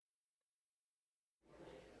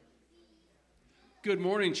Good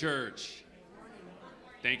morning, church.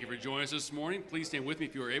 Thank you for joining us this morning. Please stand with me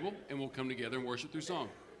if you are able, and we'll come together and worship through song.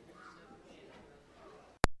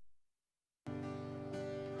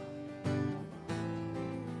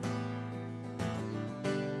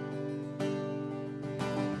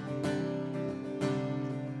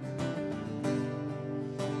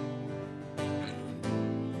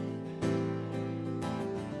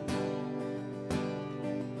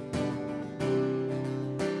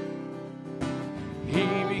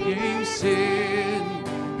 Sin,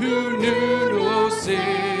 who knew no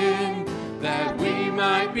sin, that we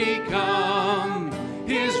might become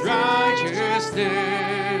his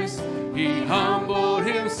righteousness. He humbled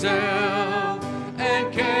himself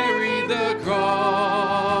and carried the cross.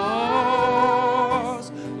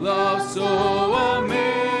 Love so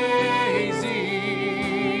amazing,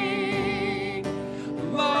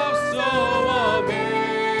 love so amazing.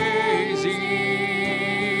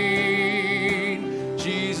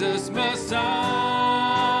 Jesus Messiah,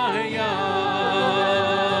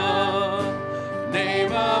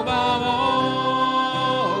 name above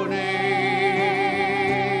all names,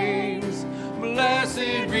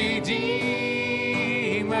 blessed Redeemer,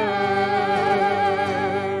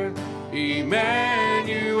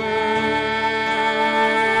 Emmanuel,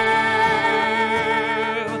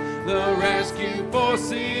 the rescue for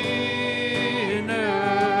sinners,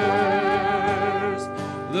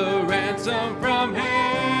 the ransom from heaven.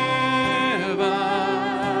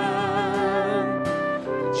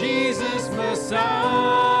 Messiah,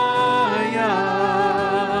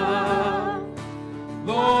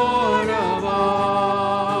 Lord of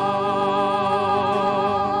all.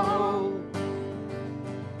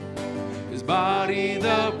 His body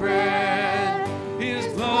the bread, his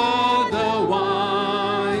blood the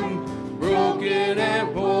wine, broken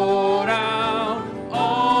and poured out,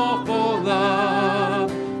 all for love.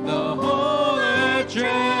 The whole earth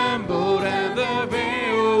trembled and the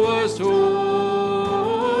veil was torn.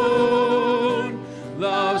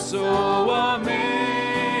 Love so amazing,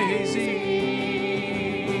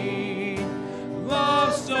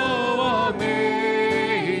 love so amazing.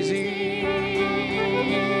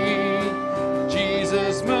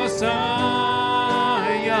 Jesus Messiah,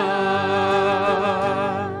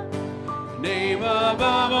 name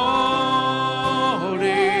above all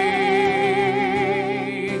names,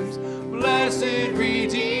 blessed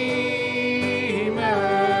Redeemer,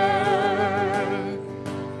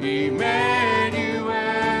 Emmanuel,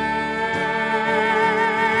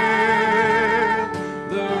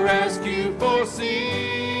 for sinners,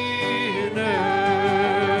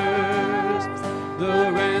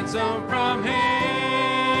 the ransom from heaven.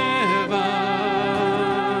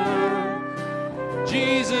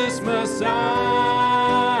 Jesus Messiah,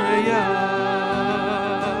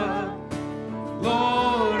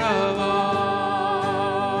 Lord of all.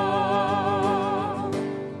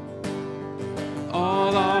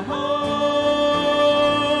 All our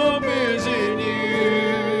hope is in you.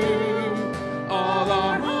 All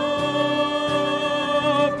our hope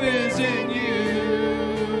is in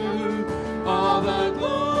you, all the glory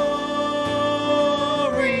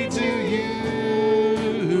to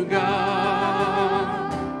you,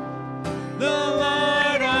 God, the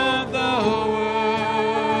light of the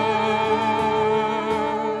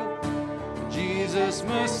world, Jesus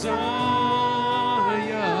Messiah,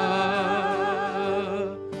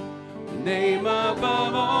 name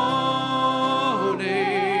above all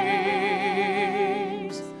names,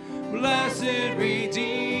 blessed Redeemer,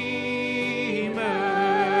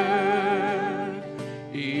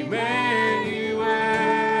 Emmanuel,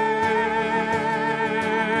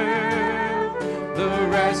 the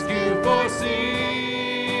rescue for sinners,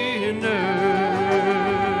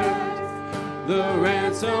 the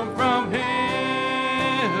ransom from heaven,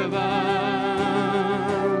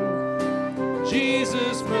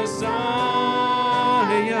 Jesus Messiah,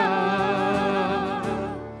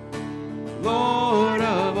 Lord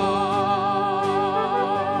of all.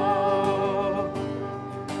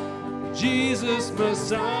 Jesus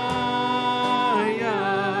Messiah,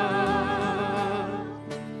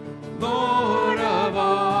 Lord of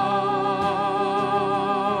all,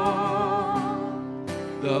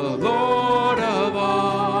 the Lord of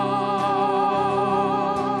all,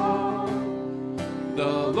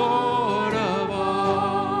 the Lord of all.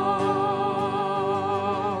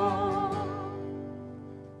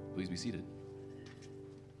 Please be seated.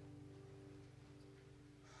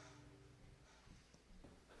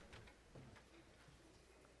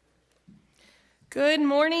 Good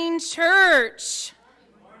morning, church.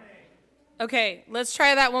 Good morning. Okay, let's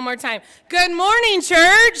try that one more time. Good morning,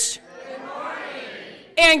 church. Good morning.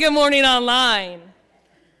 And good morning online.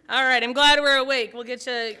 All right, I'm glad we're awake. We'll get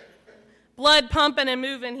you blood pumping and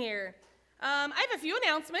moving here. I have a few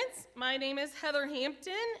announcements. My name is Heather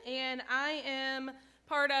Hampton, and I am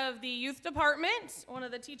part of the youth department, one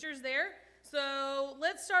of the teachers there. So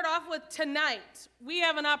let's start off with tonight. We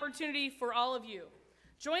have an opportunity for all of you.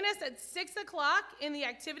 Join us at 6 o'clock in the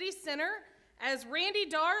Activity Center as Randy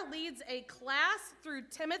Darr leads a class through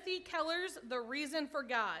Timothy Keller's The Reason for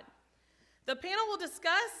God. The panel will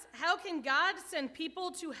discuss how can God send people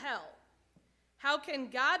to hell? How can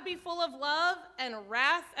God be full of love and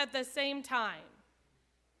wrath at the same time?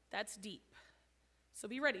 That's deep. So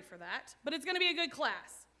be ready for that. But it's going to be a good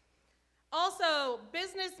class. Also,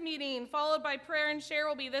 business meeting followed by prayer and share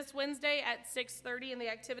will be this Wednesday at 6:30 in the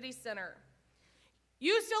Activity Center.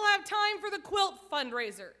 You still have time for the quilt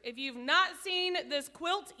fundraiser. If you've not seen this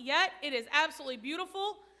quilt yet, it is absolutely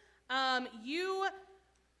beautiful. You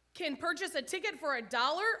can purchase a ticket for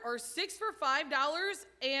 $1 or 6 for $5,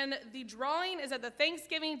 and the drawing is at the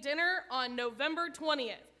Thanksgiving dinner on November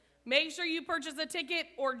 20th. Make sure you purchase a ticket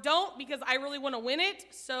or don't, because I really want to win it,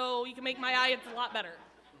 so you can make my odds a lot better,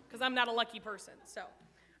 because I'm not a lucky person. So,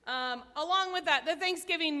 along with that, the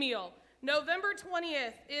Thanksgiving meal. November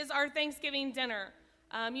 20th is our Thanksgiving dinner.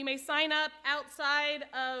 You may sign up outside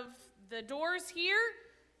of the doors here,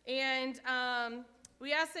 and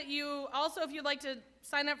we ask that you also, if you'd like to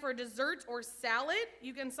sign up for a dessert or salad,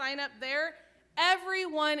 you can sign up there.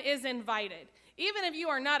 Everyone is invited. Even if you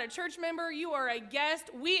are not a church member, you are a guest,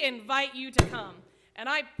 we invite you to come. And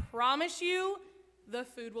I promise you, the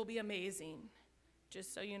food will be amazing,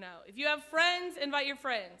 just so you know. If you have friends, invite your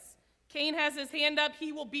friends. Kane has his hand up.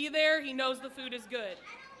 He will be there. He knows the food is good.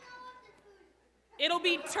 It'll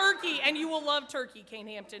be turkey, and you will love turkey, Kane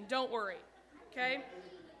Hampton. Don't worry, okay?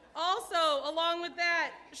 Also, along with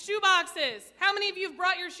that, shoe boxes. How many of you have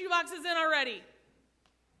brought your shoe boxes in already?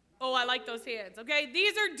 Oh, I like those hands, okay?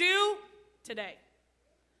 These are due today.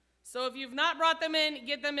 So if you've not brought them in,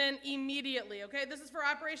 get them in immediately, okay? This is for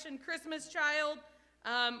Operation Christmas Child,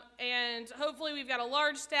 and hopefully we've got a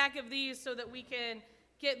large stack of these so that we can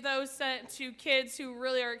get those sent to kids who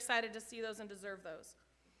really are excited to see those and deserve those.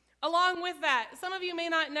 Along with that, some of you may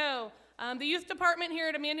not know, the youth department here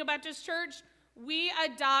at Emmanuel Baptist Church, we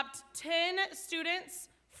adopt 10 students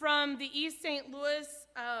from the East St. Louis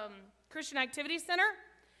Christian Activity Center,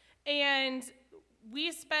 and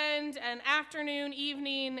we spend an afternoon,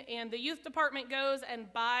 evening, and the youth department goes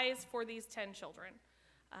and buys for these 10 children.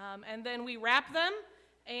 And then we wrap them,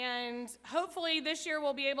 and hopefully this year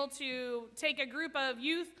we'll be able to take a group of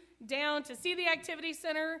youth down to see the Activity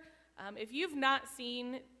Center. If you've not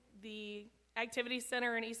seen the Activity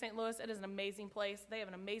Center in East St. Louis, it is an amazing place. They have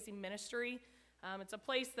an amazing ministry. It's a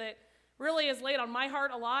place that really is laid on my heart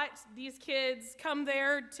a lot. These kids come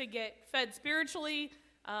there to get fed spiritually,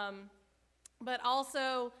 but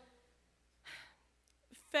also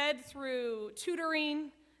fed through tutoring,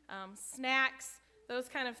 snacks, those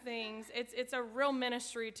kind of things. It's a real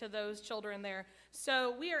ministry to those children there.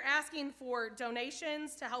 So we are asking for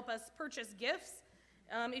donations to help us purchase gifts.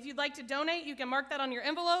 If you'd like to donate, you can mark that on your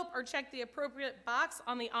envelope or check the appropriate box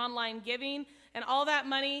on the online giving, and all that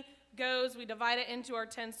money goes, we divide it into our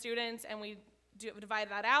 10 students, and we divide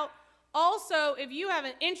that out. Also, if you have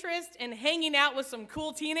an interest in hanging out with some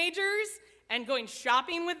cool teenagers and going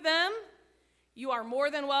shopping with them, you are more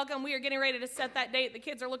than welcome. We are getting ready to set that date. The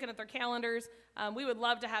kids are looking at their calendars. We would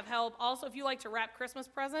love to have help. Also, if you like to wrap Christmas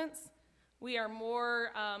presents, we are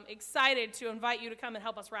more excited to invite you to come and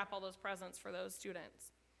help us wrap all those presents for those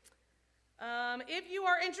students. If you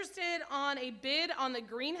are interested on a bid on the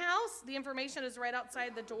greenhouse, the information is right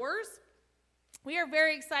outside the doors. We are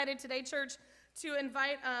very excited today, church, to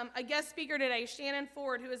invite a guest speaker today, Shannon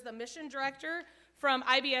Ford, who is the mission director from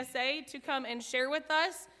IBSA, to come and share with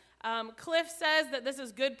us. Cliff says that this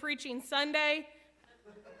is good preaching Sunday.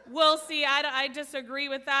 We'll see. I disagree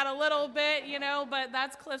with that a little bit, but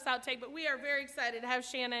that's Cliff's outtake. But we are very excited to have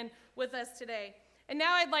Shannon with us today. And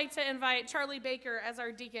now I'd like to invite Charlie Baker as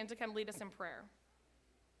our deacon to come lead us in prayer.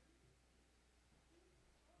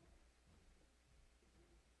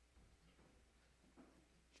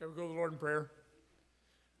 Shall we go to the Lord in prayer?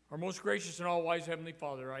 Our most gracious and all-wise Heavenly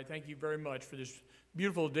Father, I thank you very much for this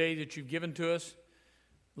beautiful day that you've given to us.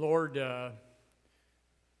 Lord,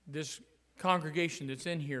 this congregation that's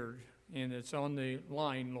in here and that's on the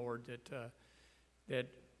line, Lord, that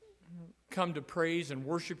come to praise and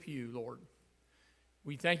worship you, Lord.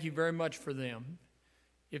 We thank you very much for them.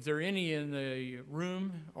 If there are any in the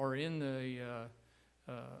room or in the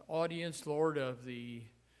audience, Lord, of the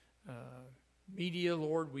media,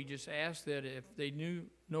 Lord, we just ask that if they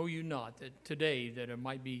know you not, that today that it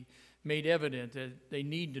might be made evident that they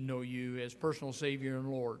need to know you as personal Savior and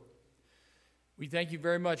Lord. We thank you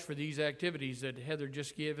very much for these activities that Heather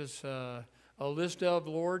just gave us a list of,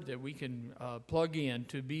 Lord, that we can plug in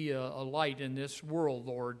to be a light in this world,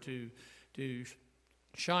 Lord, to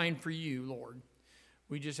shine for you, Lord.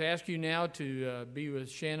 We just ask you now to be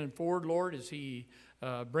with Shannon Ford, Lord, as he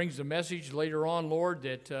brings the message later on, Lord,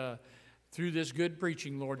 that through this good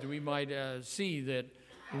preaching, Lord, that we might see that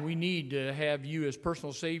we need to have you as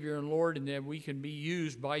personal Savior and Lord, and that we can be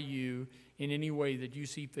used by you in any way that you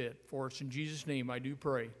see fit. For us in Jesus' name I do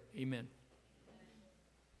pray. Amen.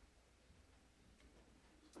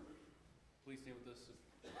 Please stand with us.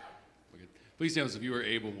 Okay. Please stand with us if you are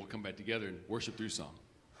able. We'll come back together and worship through song.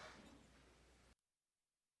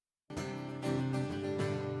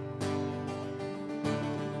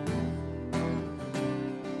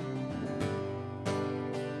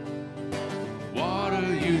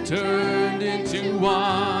 Water you turned into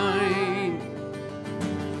wine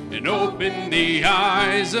and opened the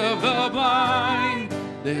eyes of the blind.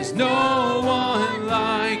 There's no one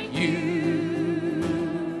like you,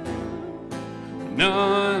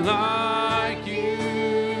 none like you.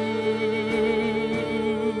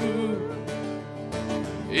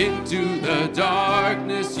 Into the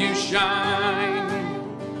darkness you shine,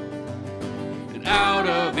 and out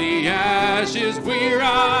of the ashes we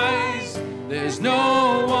rise. There's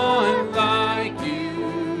no one like you,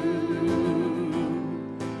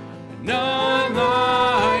 none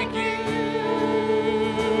like you.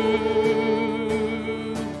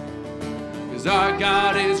 'Cause our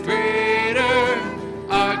God is greater,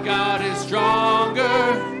 our God is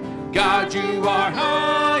stronger. God, you are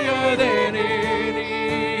higher than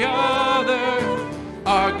any other.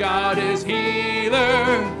 Our God is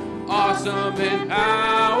healer, awesome in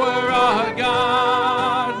power. Our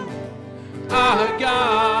God, our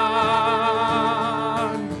God.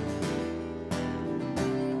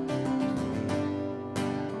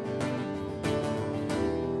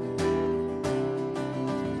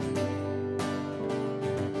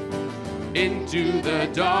 Into the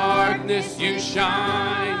darkness you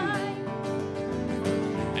shine,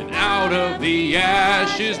 and out of the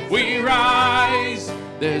ashes we rise.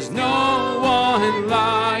 There's no one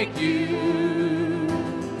like you,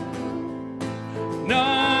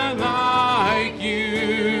 none like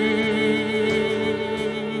you.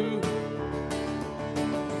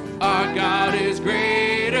 Our God is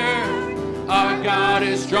greater, our God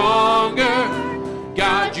is stronger.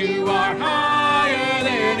 God, you are higher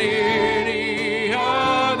than any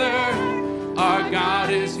other. Our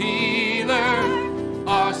God is healer,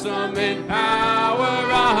 awesome in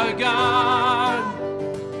power. Our God,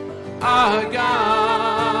 our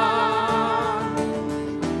God.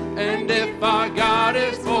 And if our God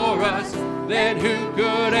is for us, then who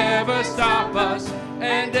could ever stop us?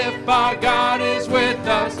 And if our God is with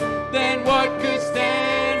us, then what could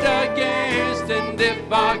stand against? And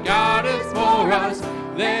if our God is for us,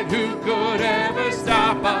 then who could ever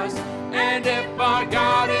stop us? And if our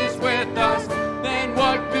God is with us, then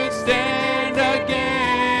what could stand against?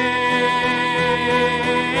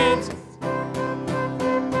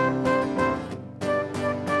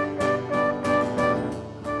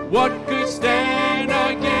 What could stand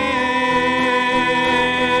against?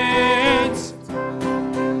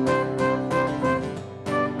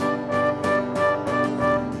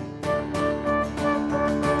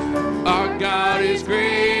 Our God is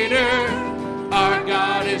greater, our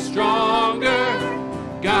God is stronger.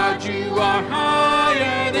 God, you are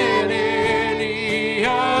higher than any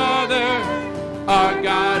other. Our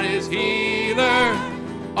God is healer,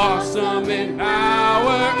 awesome in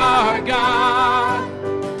power. Our God,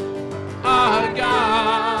 our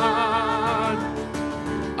God.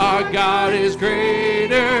 Our God is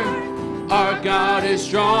greater, our God is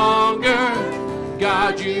stronger.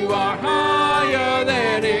 God, you are higher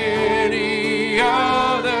than any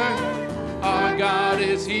other. Our God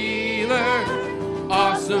is healer,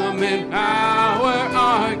 awesome in power.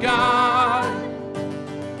 Our God,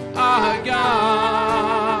 our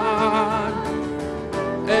God.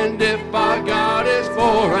 And if our God is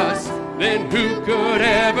for us, then who could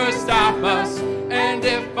ever stop us? And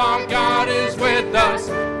if our God is with us,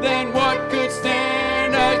 then what could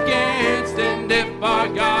stand against? And if our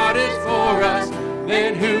God is for us,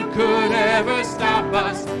 then who could ever stop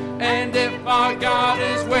us? And if our God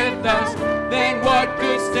is with us, then what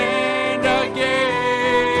could stand against?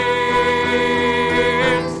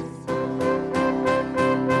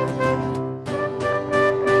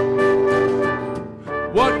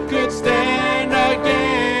 What could stand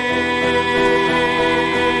against?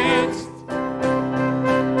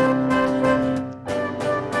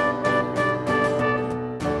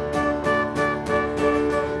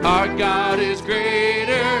 Our God is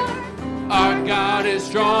greater. Our God is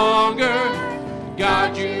stronger.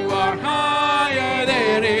 God, you are higher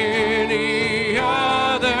than any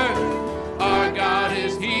other. Our God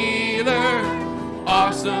is healer,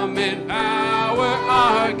 awesome in power.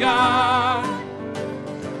 Our God,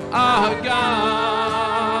 our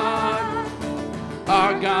God.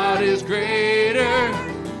 Our God is greater.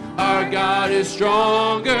 Our God is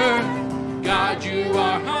stronger. God, you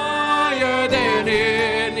are higher than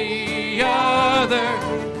any other.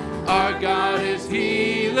 Our God is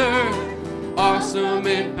healer, awesome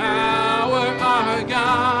in power. Our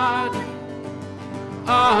God,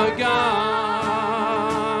 our God.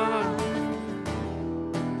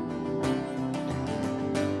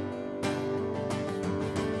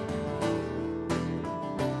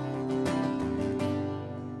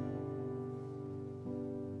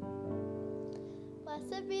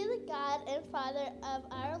 Blessed be the God and Father of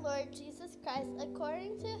our Lord Jesus Christ.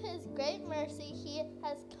 According to his great mercy, he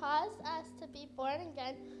has caused us to be born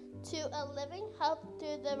again to a living hope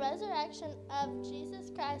through the resurrection of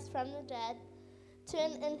Jesus Christ from the dead, to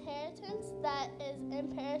an inheritance that is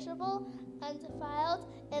imperishable, undefiled,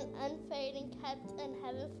 and unfading, kept in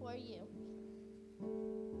heaven for you.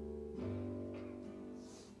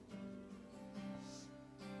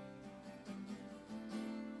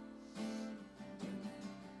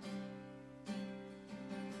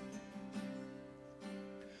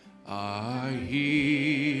 I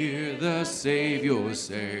hear the Savior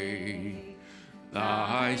say,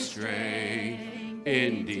 thy strength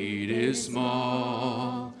indeed is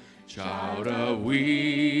small. Child of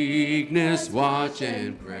weakness, watch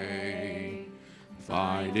and pray.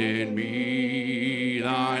 Find in me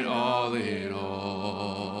thine all in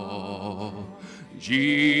all.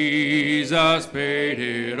 Jesus paid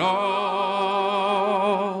it all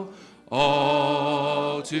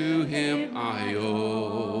to him I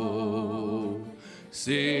owe.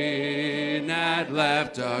 Sin had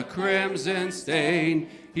left a crimson stain,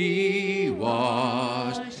 he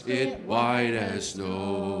washed it white as snow.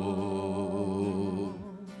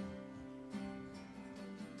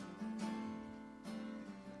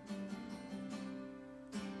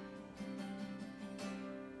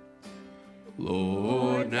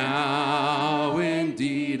 Lord, now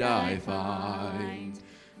indeed I find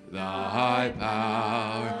thy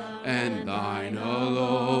power and thine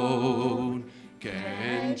alone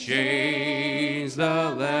can change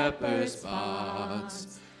the leper's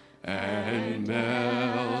spots and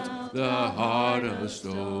melt the heart of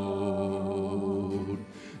stone.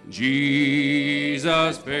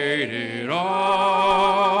 Jesus paid it all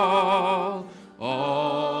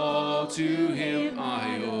to him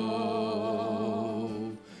I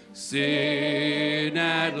owe. Sin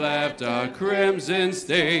had left a crimson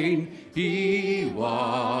stain, he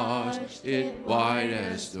washed it white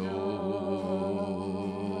as snow.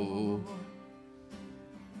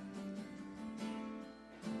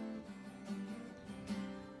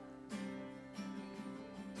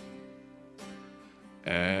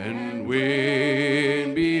 And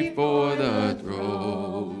when before the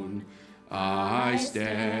throne I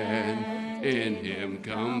stand in him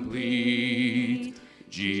complete,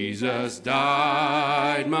 Jesus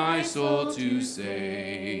died my soul to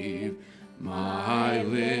save, my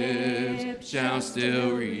lips shall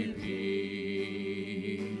still repeat.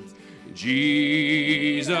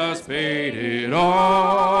 Jesus paid it all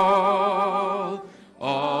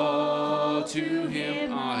to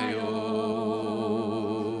him I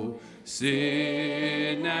owe.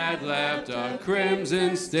 Sin had left a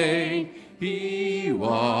crimson stain, he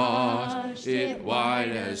washed it white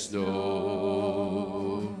as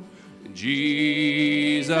snow.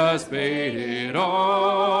 Jesus paid it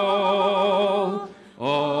all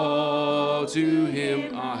to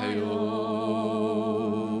him I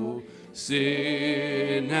owe.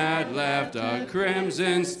 Sin had left a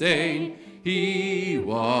crimson stain, he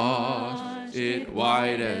washed it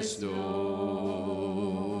white as snow.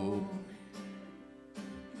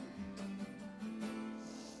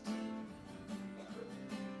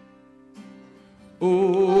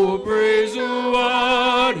 Oh, praise the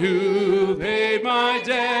one who paid my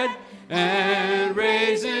debt and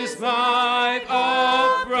raised his life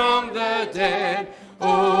up from the dead.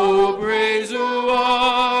 Oh, praise the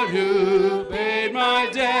one who paid my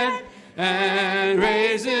debt and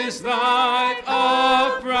raised his life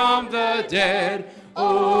up from the dead.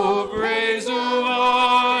 Oh, praise the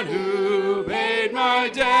one who paid my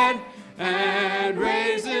debt and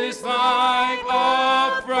raised his life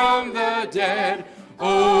up from the dead.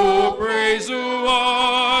 Oh, praise the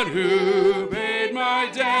one who paid my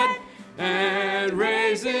debt and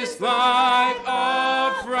raised his life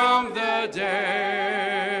up from the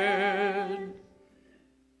dead.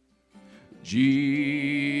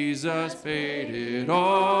 Jesus paid it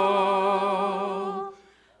all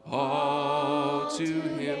to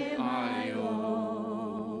him I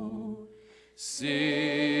owe.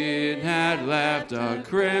 Sin had left a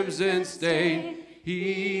crimson stain,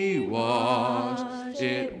 he washed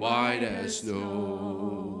it white as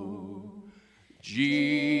snow.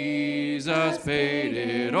 Jesus paid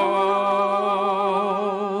it all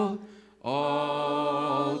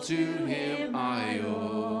to him I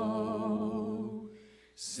owe.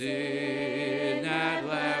 Sin had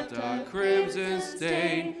left a crimson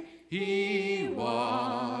stain, he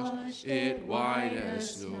washed it white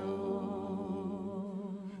as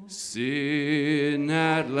snow. Sin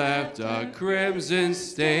had left a crimson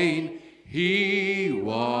stain, he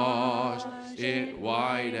washed it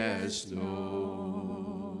white as snow.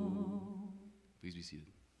 Please be seated.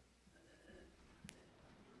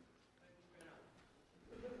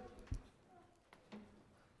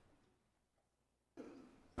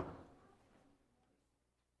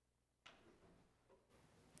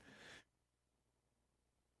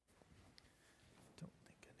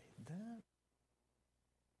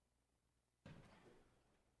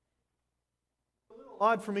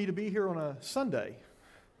 Odd for me to be here on a Sunday.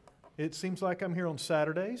 It seems like I'm here on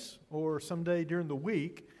Saturdays or someday during the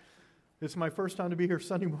week. It's my first time to be here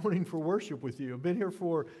Sunday morning for worship with you. I've been here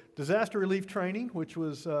for disaster relief training, which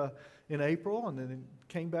was in April, and then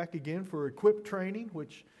came back again for equip training,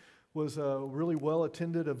 which was a really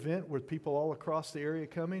well-attended event with people all across the area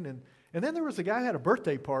coming. And then there was a guy who had a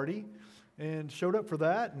birthday party and showed up for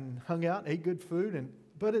that and hung out and ate good food.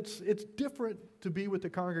 But it's different to be with the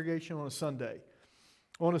congregation on a Sunday.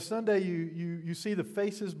 On a Sunday, you see the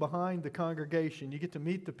faces behind the congregation. You get to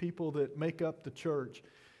meet the people that make up the church.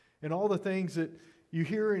 And all the things that you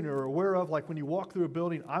hear and are aware of, like when you walk through a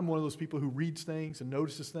building, I'm one of those people who reads things and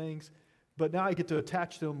notices things. But now I get to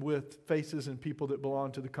attach them with faces and people that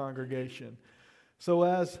belong to the congregation. So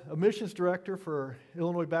as a missions director for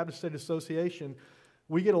Illinois Baptist State Association,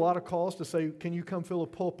 we get a lot of calls to say, can you come fill a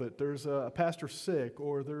pulpit? There's a pastor sick,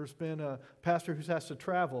 or there's been a pastor who has to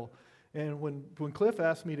travel. And when Cliff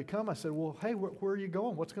asked me to come, I said, well, hey, where are you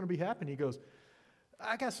going? What's going to be happening? He goes,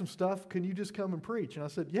 I got some stuff. Can you just come and preach? And I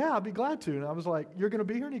said, yeah, I'd be glad to. And I was like, you're going to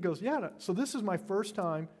be here? And he goes, yeah. So this is my first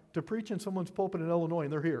time to preach in someone's pulpit in Illinois,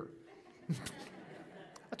 and they're here.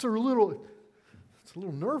 It's a little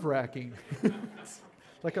nerve-wracking. It's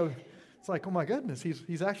like, oh my goodness,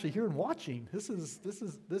 he's actually here and watching. This is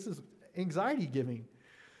anxiety-giving.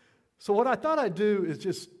 So what I thought I'd do is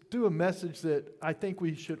just do a message that I think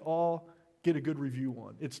we should all get a good review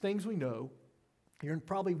on. It's things we know. You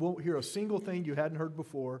probably won't hear a single thing you hadn't heard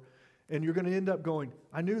before, and you're going to end up going,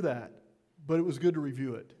 I knew that, but it was good to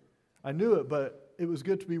review it. I knew it, but it was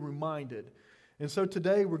good to be reminded. And so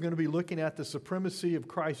today we're going to be looking at the supremacy of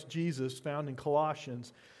Christ Jesus found in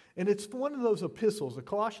Colossians. And it's one of those epistles. The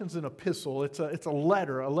Colossians is an epistle. It's a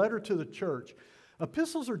letter to the church.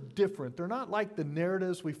 Epistles are different. They're not like the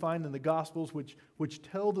narratives we find in the Gospels, which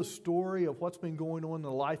tell the story of what's been going on in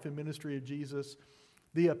the life and ministry of Jesus.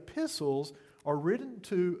 The epistles are written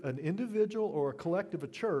to an individual or a collective, a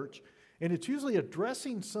church, and it's usually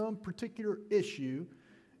addressing some particular issue.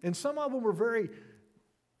 And some of them are very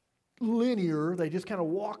linear. They just kind of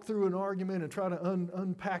walk through an argument and try to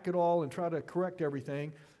unpack it all and try to correct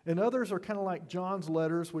everything. And others are kind of like John's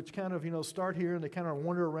letters, which kind of, start here and they kind of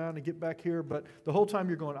wander around and get back here. But the whole time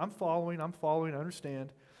you're going, I'm following, I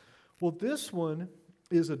understand. Well, this one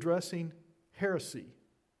is addressing heresy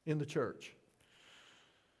in the church.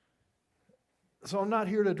 So I'm not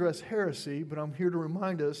here to address heresy, but I'm here to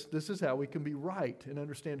remind us this is how we can be right and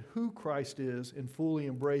understand who Christ is and fully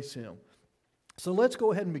embrace Him. So let's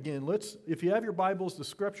go ahead and begin. If you have your Bibles, the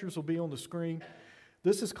scriptures will be on the screen.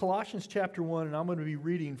 This is Colossians chapter 1, and I'm going to be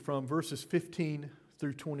reading from verses 15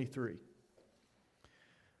 through 23.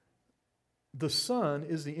 The Son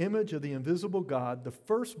is the image of the invisible God, the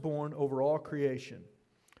firstborn over all creation.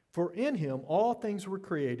 For in Him all things were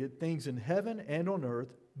created, things in heaven and on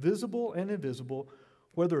earth, visible and invisible,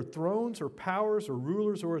 whether thrones or powers or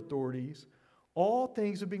rulers or authorities. All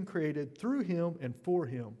things have been created through Him and for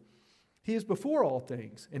Him. He is before all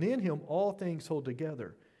things, and in Him all things hold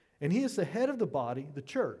together. And He is the head of the body, the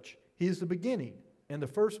church. He is the beginning and the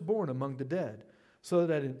firstborn among the dead, so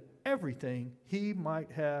that in everything He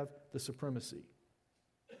might have the supremacy.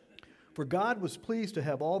 For God was pleased to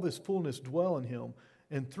have all this fullness dwell in Him,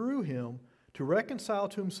 and through Him to reconcile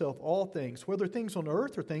to Himself all things, whether things on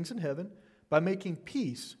earth or things in heaven, by making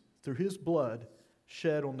peace through His blood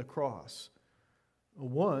shed on the cross.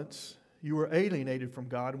 Once you were alienated from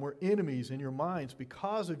God and were enemies in your minds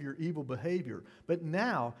because of your evil behavior. But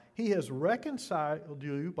now he has reconciled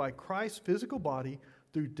you by Christ's physical body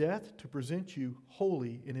through death to present you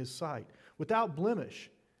holy in his sight, without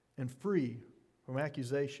blemish and free from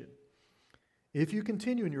accusation. If you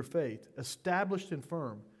continue in your faith, established and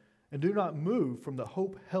firm, and do not move from the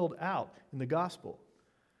hope held out in the gospel.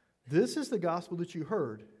 This is the gospel that you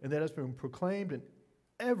heard and that has been proclaimed in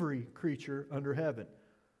every creature under heaven,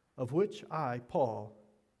 of which I, Paul,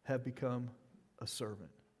 have become a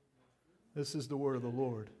servant. This is the word of the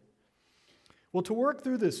Lord. Well, to work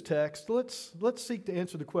through this text, let's seek to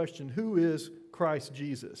answer the question, who is Christ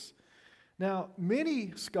Jesus? Now,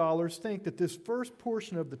 many scholars think that this first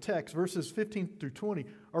portion of the text, verses 15 through 20,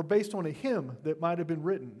 are based on a hymn that might have been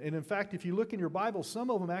written. And in fact, if you look in your Bible, some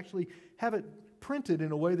of them actually have it printed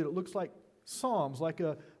in a way that it looks like psalms, like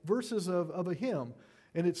verses of a hymn.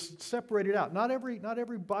 And it's separated out. Not every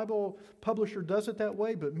Bible publisher does it that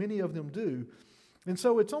way, but many of them do. And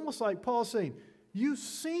so it's almost like Paul saying, you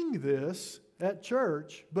sing this at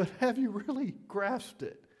church, but have you really grasped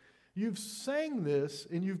it? You've sang this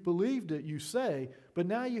and you've believed it, you say, but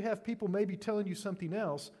now you have people maybe telling you something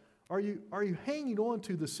else. Are you hanging on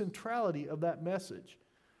to the centrality of that message?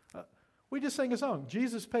 We just sang a song,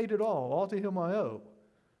 Jesus paid it all to him I owe.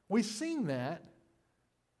 We sing that,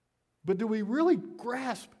 but do we really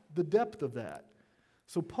grasp the depth of that?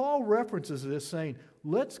 So Paul references this saying,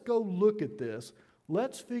 let's go look at this.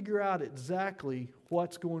 Let's figure out exactly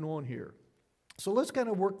what's going on here. So let's kind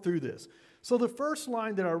of work through this. So the first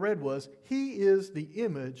line that I read was, he is the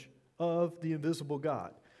image of the invisible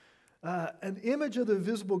God. An image of the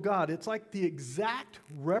invisible God, it's like the exact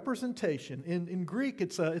representation. In Greek,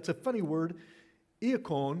 it's a funny word,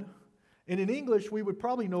 eikon. And in English, we would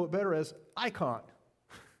probably know it better as icon.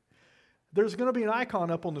 There's going to be an icon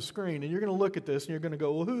up on the screen, and you're going to look at this, and you're going to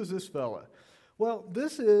go, well, who is this fella? Well,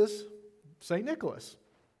 this is St. Nicholas.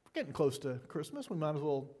 We're getting close to Christmas. We might as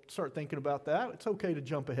well start thinking about that. It's okay to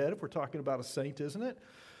jump ahead if we're talking about a saint, isn't it?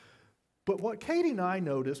 But what Katie and I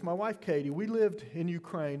noticed, my wife Katie, we lived in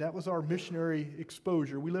Ukraine. That was our missionary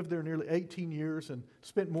exposure. We lived there nearly 18 years and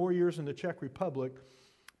spent more years in the Czech Republic.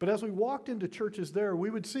 But as we walked into churches there, we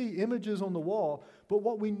would see images on the wall. But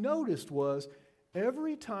what we noticed was,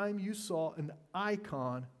 every time you saw an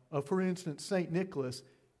icon of, for instance, St. Nicholas,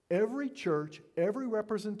 every church, every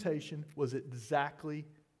representation was exactly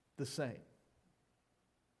the same.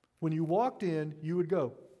 When you walked in, you would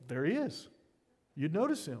go, there he is. You'd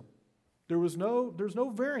notice him. There's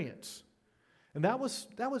no variance. And that was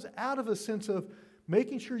out of a sense of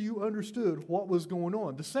making sure you understood what was going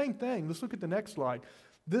on. The same thing, let's look at the next slide.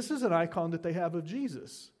 This is an icon that they have of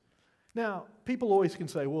Jesus. Now, people always can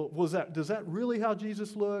say, well, does that really how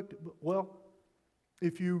Jesus looked? Well,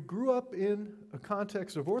 if you grew up in a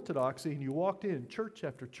context of orthodoxy and you walked in church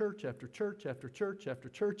after church after church after church after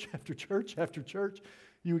church after church after church,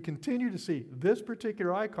 you would continue to see this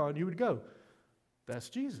particular icon, you would go, that's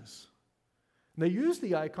Jesus. And they use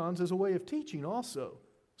the icons as a way of teaching also.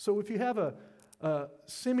 So if you have a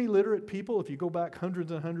semi-literate people, if you go back hundreds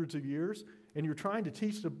and hundreds of years, and you're trying to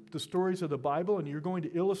teach the stories of the Bible, and you're going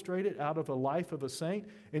to illustrate it out of a life of a saint,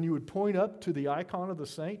 and you would point up to the icon of the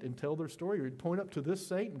saint and tell their story, or you'd point up to this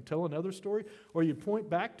saint and tell another story, or you'd point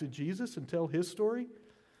back to Jesus and tell his story.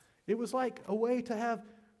 It was like a way to have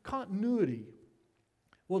continuity.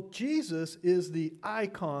 Well, Jesus is the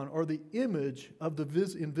icon or the image of the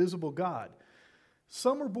invisible God.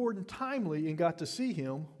 Some were born timely and got to see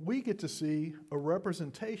him. We get to see a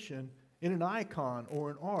representation in an icon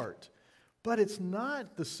or an art. But it's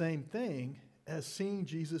not the same thing as seeing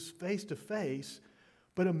Jesus face to face.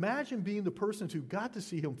 But imagine being the person who got to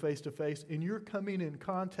see him face to face and you're coming in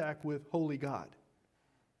contact with Holy God.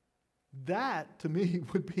 That, to me,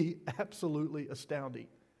 would be absolutely astounding.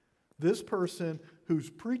 This person who's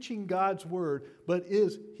preaching God's word, but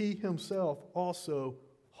is he himself also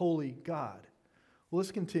Holy God? Well,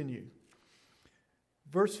 let's continue.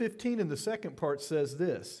 Verse 15 in the second part says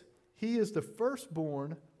this. He is the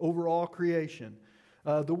firstborn over all creation.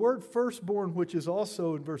 The word firstborn, which is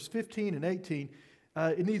also in verse 15 and 18,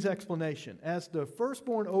 it needs explanation. As the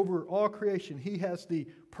firstborn over all creation, he has the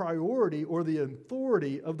priority or the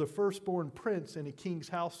authority of the firstborn prince in a king's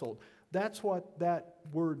household. That's what that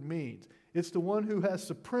word means. It's the one who has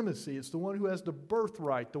supremacy. It's the one who has the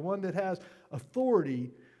birthright, the one that has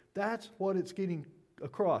authority. That's what it's getting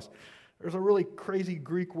across. There's a really crazy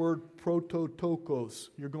Greek word, prototokos.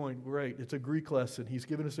 You're going, great, it's a Greek lesson. He's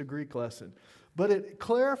given us a Greek lesson. But it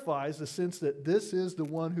clarifies the sense that this is the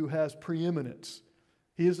one who has preeminence.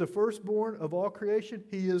 He is the firstborn of all creation.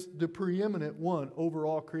 He is the preeminent one over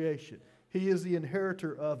all creation. He is the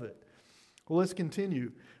inheritor of it. Well, let's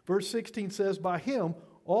continue. Verse 16 says, by him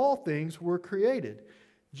all things were created.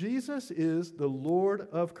 Jesus is the Lord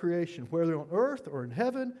of creation, whether on earth or in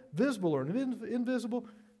heaven, visible or invisible.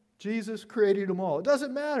 Jesus created them all. It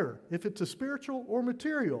doesn't matter if it's a spiritual or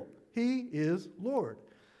material. He is Lord.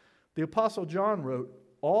 The Apostle John wrote,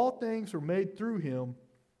 all things were made through him,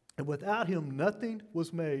 and without him nothing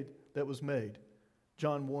was made that was made.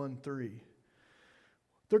 John 1:3.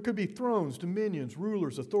 There could be thrones, dominions,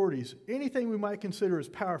 rulers, authorities, anything we might consider as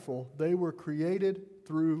powerful. They were created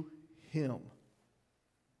through him.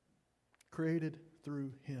 Created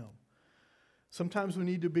through him. Sometimes we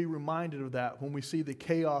need to be reminded of that when we see the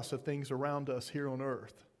chaos of things around us here on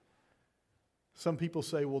earth. Some people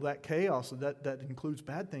say, well, that chaos, that includes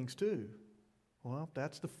bad things too. Well,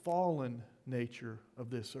 that's the fallen nature of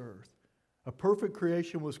this earth. A perfect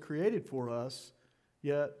creation was created for us,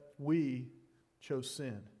 yet we chose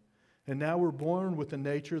sin. And now we're born with a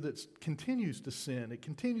nature that continues to sin. It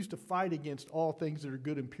continues to fight against all things that are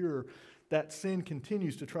good and pure. That sin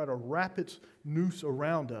continues to try to wrap its noose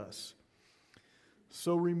around us.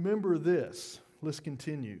 So remember this. Let's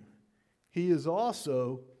continue. He is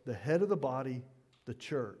also the head of the body, the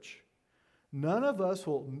church. None of us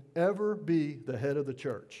will ever be the head of the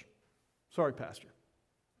church. Sorry, Pastor.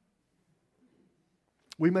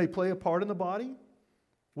 We may play a part in the body.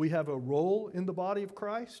 We have a role in the body of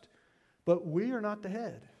Christ, but we are not the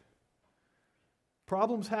head.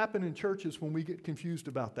 Problems happen in churches when we get confused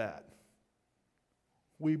about that.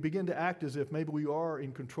 We begin to act as if maybe we are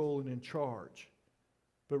in control and in charge.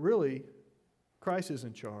 But really, Christ is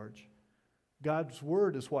in charge. God's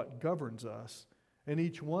word is what governs us. And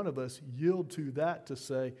each one of us yield to that to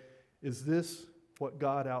say, is this what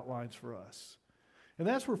God outlines for us? And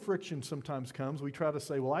that's where friction sometimes comes. We try to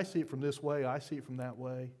say, well, I see it from this way, I see it from that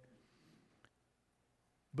way.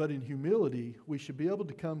 But in humility, we should be able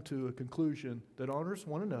to come to a conclusion that honors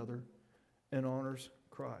one another and honors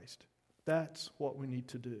Christ. That's what we need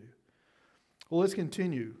to do. Well, let's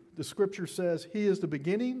continue. The scripture says, he is the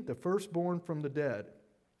beginning, the firstborn from the dead.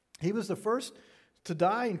 He was the first to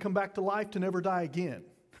die and come back to life to never die again.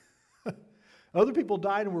 Other people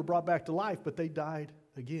died and were brought back to life, but they died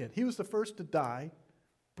again. He was the first to die,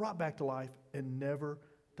 brought back to life, and never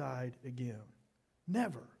died again.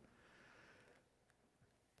 Never.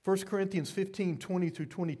 1 Corinthians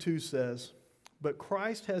 15:20-22 says, but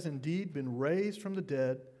Christ has indeed been raised from the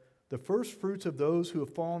dead, the first fruits of those who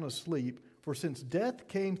have fallen asleep. For since death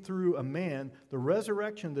came through a man, the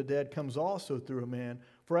resurrection of the dead comes also through a man.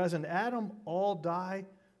 For as in Adam all die,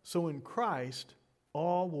 so in Christ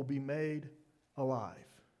all will be made alive.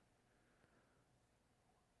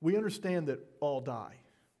 We understand that all die.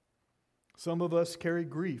 Some of us carry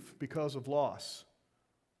grief because of loss.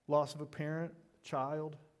 Loss of a parent, a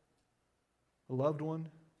child, a loved one.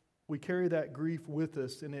 We carry that grief with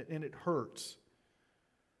us and it hurts.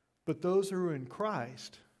 But those who are in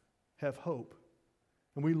Christ have hope.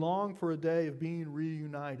 And we long for a day of being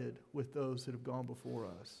reunited with those that have gone before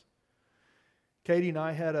us. Katie and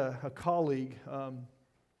I had a colleague.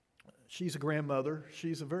 She's a grandmother.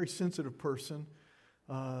 She's a very sensitive person.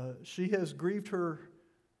 She has grieved her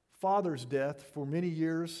father's death for many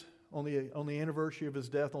years on the anniversary of his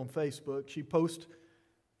death on Facebook. She posts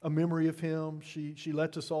a memory of him. She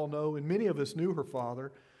lets us all know, and many of us knew her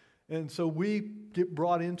father. And so we get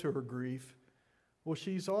brought into her grief. Well,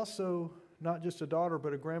 she's also not just a daughter,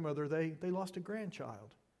 but a grandmother. They lost a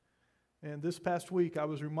grandchild. And this past week, I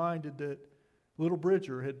was reminded that little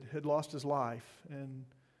Bridger had lost his life. And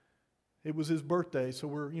it was his birthday. So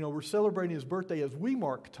we're celebrating his birthday as we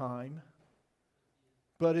mark time.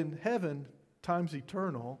 But in heaven, time's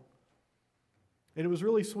eternal. And it was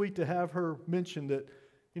really sweet to have her mention that,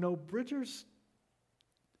 Bridger's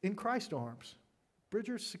in Christ's arms.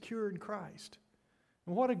 Bridger's secure in Christ.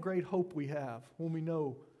 And what a great hope we have when we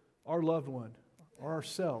know our loved one or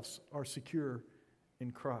ourselves are secure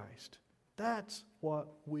in Christ. That's what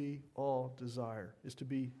we all desire, is to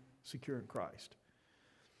be secure in Christ.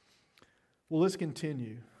 Well, let's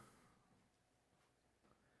continue.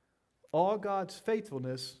 All God's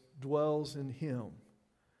faithfulness dwells in him.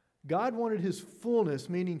 God wanted his fullness,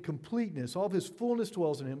 meaning completeness. All of his fullness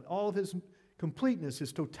dwells in him. All of his completeness,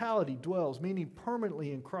 his totality dwells, meaning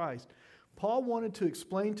permanently in Christ. Paul wanted to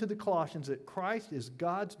explain to the Colossians that Christ is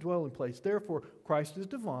God's dwelling place. Therefore, Christ is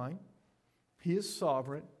divine. He is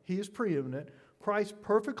sovereign. He is preeminent. Christ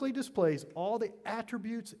perfectly displays all the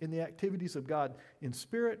attributes and the activities of God in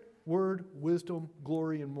spirit, word, wisdom,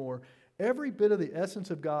 glory, and more. Every bit of the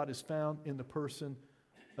essence of God is found in the person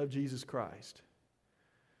of Jesus Christ.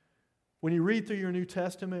 When you read through your New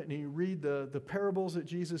Testament and you read the parables that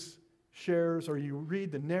Jesus shares or you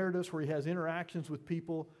read the narratives where he has interactions with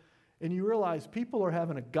people, and you realize people are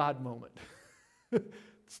having a God moment.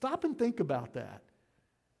 Stop and think about that.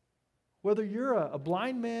 Whether you're a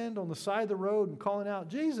blind man on the side of the road and calling out,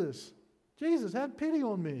 Jesus, Jesus, have pity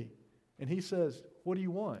on me. And he says, what do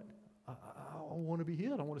you want? I want to be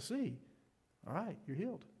healed. I want to see. All right, you're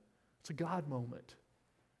healed. It's a God moment.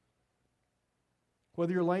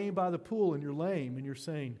 Whether you're laying by the pool and you're lame and you're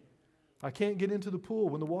saying, I can't get into the pool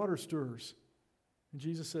when the water stirs. And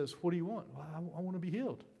Jesus says, what do you want? Well, I want to be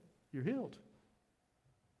healed. You're healed.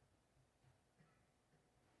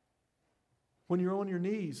 When you're on your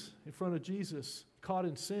knees in front of Jesus, caught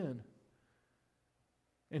in sin,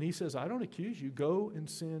 and he says, I don't accuse you. Go and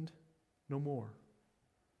sin no more.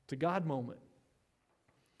 It's a God moment.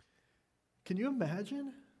 Can you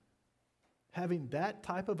imagine having that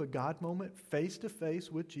type of a God moment face to face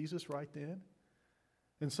with Jesus right then?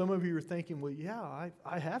 And some of you are thinking, well, yeah,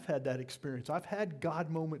 I have had that experience. I've had God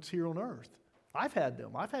moments here on earth. I've had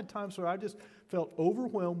them. I've had times where I just felt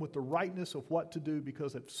overwhelmed with the rightness of what to do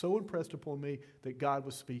because it so impressed upon me that God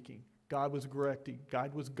was speaking. God was correcting.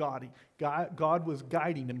 God was guiding. God was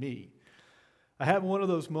guiding to me. I had one of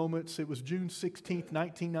those moments. It was June 16th,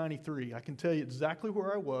 1993. I can tell you exactly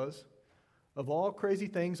where I was. Of all crazy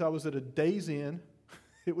things, I was at a Days Inn.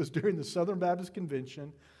 It was during the Southern Baptist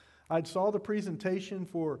Convention. I saw the presentation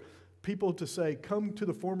for people to say, come to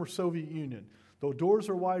the former Soviet Union. The doors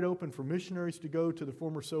are wide open for missionaries to go to the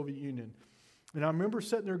former Soviet Union. And I remember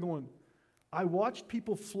sitting there going, I watched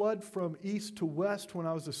people flood from east to west when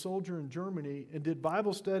I was a soldier in Germany and did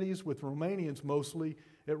Bible studies with Romanians mostly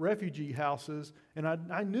at refugee houses. And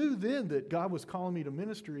I knew then that God was calling me to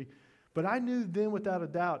ministry, but I knew then without a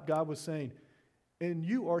doubt God was saying, and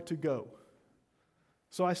you are to go.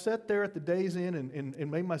 So I sat there at the Days Inn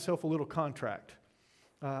and made myself a little contract.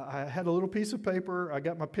 I had a little piece of paper. I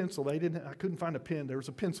got my pencil. I couldn't find a pen. There was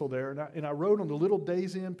a pencil there. And I wrote on the little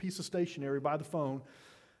Days Inn piece of stationery by the phone,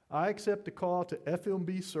 I accept a call to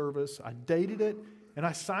FMB service. I dated it, and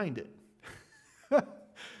I signed it.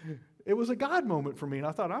 It was a God moment for me. And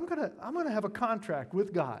I thought, I'm gonna have a contract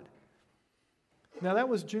with God. Now, that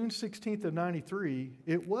was June 16th of 93.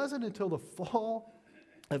 It wasn't until the fall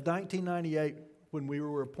of 1998 when we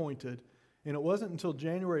were appointed, and it wasn't until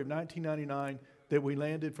January of 1999 that we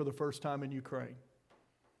landed for the first time in Ukraine.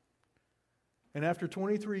 And after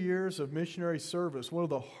 23 years of missionary service, one of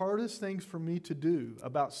the hardest things for me to do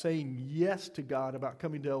about saying yes to God about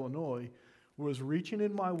coming to Illinois was reaching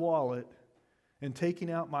in my wallet and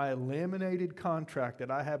taking out my laminated contract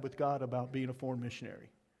that I had with God about being a foreign missionary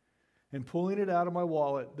and pulling it out of my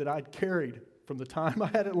wallet that I'd carried from the time I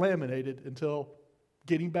had it laminated until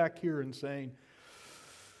getting back here and saying,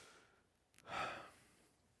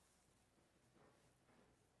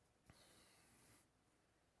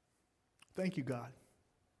 thank you, God.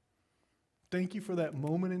 Thank you for that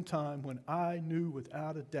moment in time when I knew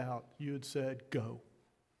without a doubt you had said, go.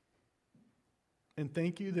 And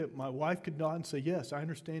thank you that my wife could nod and say, yes, I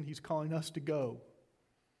understand he's calling us to go.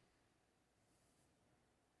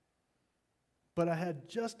 But I had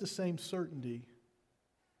just the same certainty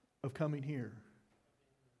of coming here.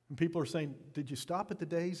 And people are saying, did you stop at the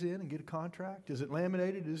Days Inn and get a contract? Is it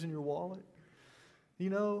laminated? Is it in your wallet? You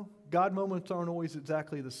know, God moments aren't always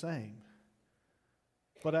exactly the same.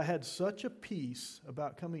 But I had such a peace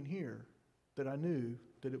about coming here that I knew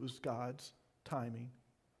that it was God's timing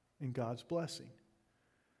and God's blessing.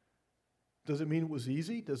 Does it mean it was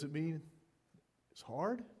easy? Does it mean it's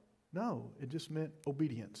hard? No, it just meant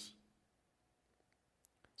obedience.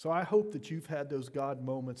 So I hope that you've had those God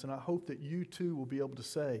moments, and I hope that you too will be able to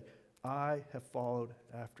say, I have followed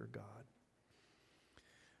after God.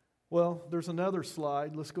 Well, there's another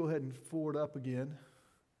slide. Let's go ahead and forward up again.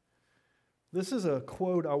 This is a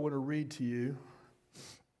quote I want to read to you.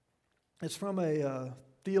 It's from a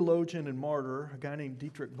theologian and martyr, a guy named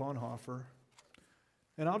Dietrich Bonhoeffer.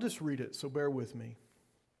 And I'll just read it, so bear with me.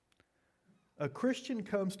 A Christian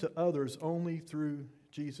comes to others only through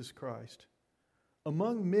Jesus Christ.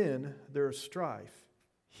 Among men there is strife.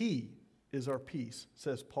 He is our peace,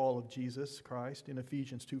 says Paul of Jesus Christ in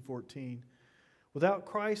Ephesians 2:14. Without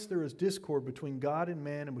Christ there is discord between God and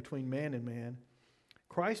man and between man and man.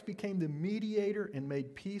 Christ became the mediator and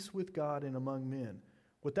made peace with God and among men.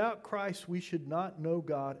 Without Christ we should not know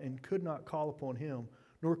God and could not call upon him,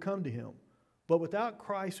 nor come to him. But without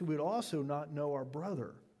Christ we would also not know our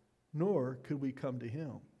brother, nor could we come to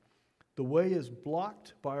him. The way is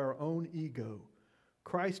blocked by our own ego.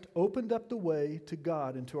 Christ opened up the way to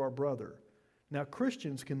God and to our brother. Now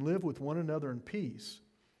Christians can live with one another in peace.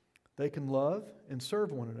 They can love and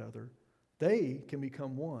serve one another. They can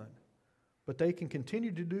become one. but they can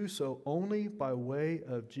continue to do so only by way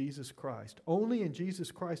of Jesus Christ. Only in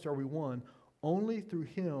Jesus Christ are we one. Only through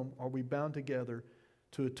Him are we bound together.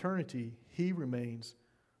 To eternity, He remains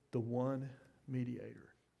the one mediator.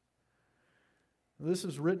 This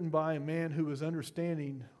is written by a man who was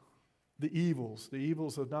understanding the evils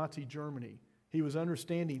of Nazi Germany. He was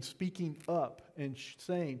understanding, speaking up and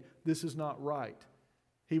saying, this is not right.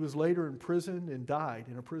 He was later imprisoned and died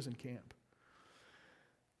in a prison camp.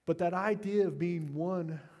 But that idea of being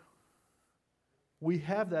one, we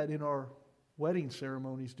have that in our wedding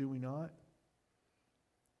ceremonies, do we not?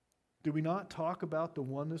 Do we not talk about the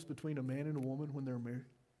oneness between a man and a woman when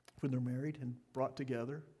they're married and brought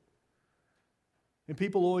together? And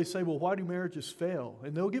people always say, well, why do marriages fail?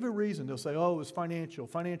 And they'll give a reason. They'll say, oh, it was financial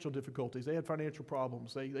difficulties. They had financial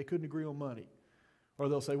problems. They couldn't agree on money. Or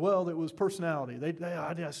they'll say, well, it was personality.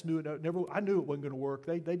 I just knew it. I knew it wasn't going to work.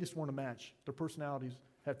 They just weren't a match. Their personalities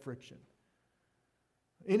had friction.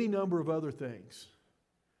 Any number of other things.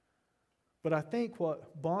 But I think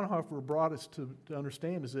what Bonhoeffer brought us to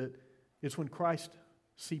understand is that it's when Christ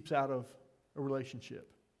seeps out of a relationship.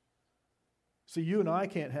 See, you and I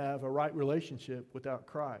can't have a right relationship without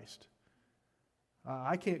Christ.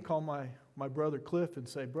 I can't call my brother Cliff and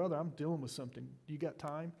say, brother, I'm dealing with something. Do you got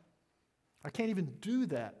time? I can't even do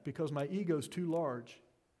that because my ego's too large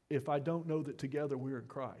if I don't know that together we're in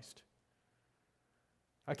Christ.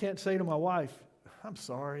 I can't say to my wife, I'm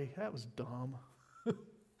sorry, that was dumb.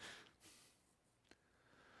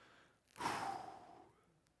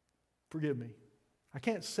 Forgive me. I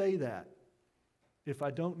can't say that if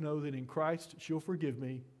I don't know that in Christ she'll forgive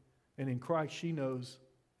me, and in Christ she knows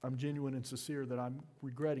I'm genuine and sincere, that I'm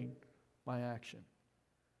regretting my action.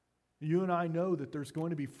 You and I know that there's going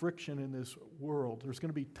to be friction in this world. There's going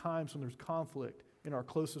to be times when there's conflict in our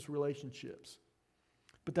closest relationships.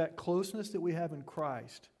 But that closeness that we have in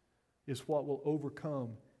Christ is what will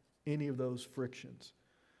overcome any of those frictions.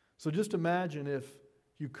 So just imagine, if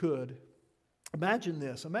you could, imagine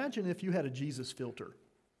this. Imagine if you had a Jesus filter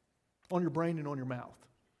on your brain and on your mouth.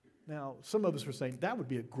 Now, some of us are saying, that would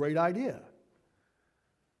be a great idea.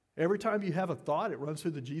 Every time you have a thought, it runs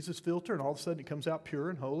through the Jesus filter, and all of a sudden it comes out pure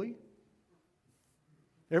and holy.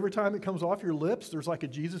 Every time it comes off your lips, there's like a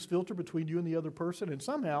Jesus filter between you and the other person, and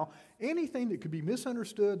somehow anything that could be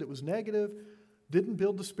misunderstood, that was negative, didn't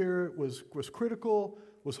build the spirit, was critical,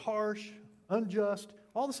 was harsh, unjust,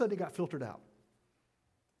 all of a sudden it got filtered out.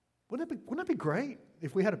 Wouldn't that be great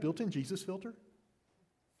if we had a built-in Jesus filter?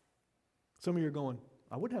 Some of you are going,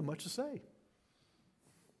 I wouldn't have much to say.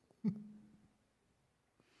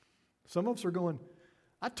 Some of us are going,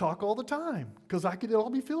 I talk all the time because I could all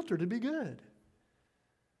be filtered to be good.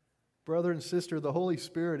 Brother and sister, the Holy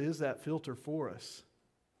Spirit is that filter for us.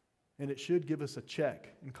 And it should give us a check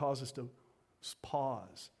and cause us to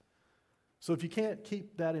pause. So if you can't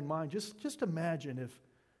keep that in mind, just imagine if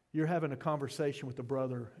you're having a conversation with a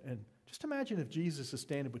brother, and just imagine if Jesus is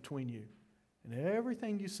standing between you. And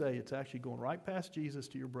everything you say, it's actually going right past Jesus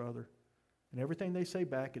to your brother. And everything they say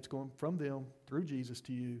back, it's going from them through Jesus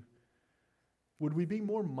to you. Would we be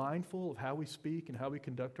more mindful of how we speak and how we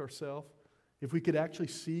conduct ourselves if we could actually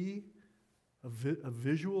see a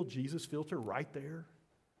visual Jesus filter right there?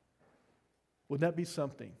 Wouldn't that be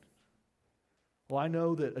something? Well, I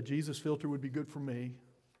know that a Jesus filter would be good for me,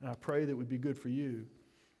 and I pray that it would be good for you.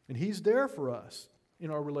 And He's there for us in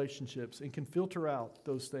our relationships and can filter out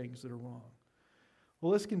those things that are wrong.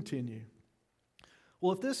 Well, let's continue.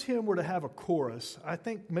 Well, if this hymn were to have a chorus, I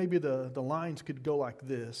think maybe the lines could go like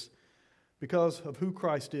this. Because of who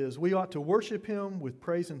Christ is, we ought to worship Him with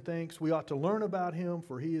praise and thanks. We ought to learn about Him,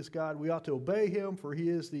 for He is God. We ought to obey Him, for He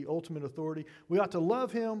is the ultimate authority. We ought to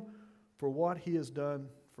love Him for what He has done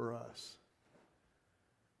for us.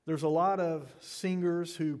 There's a lot of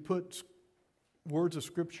singers who put words of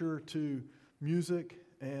Scripture to music,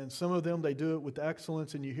 and some of them, they do it with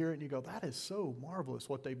excellence, and you hear it and you go, that is so marvelous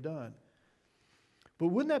what they've done. But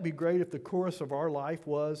wouldn't that be great if the chorus of our life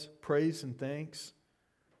was praise and thanks?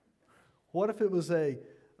 What if it was a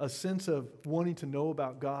sense of wanting to know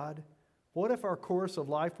about God? What if our chorus of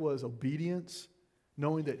life was obedience,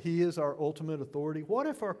 knowing that He is our ultimate authority? What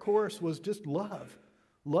if our chorus was just love?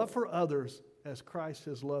 Love for others as Christ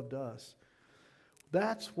has loved us.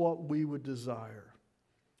 That's what we would desire.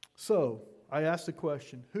 So, I asked the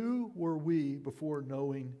question, who were we before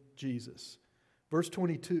knowing Jesus? Verse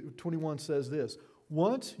 21 says this,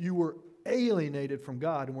 once you were alienated from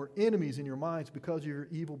God and were enemies in your minds because of your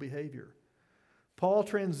evil behavior. Paul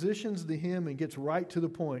transitions the hymn and gets right to the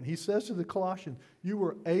point. He says to the Colossians, you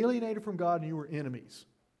were alienated from God and you were enemies.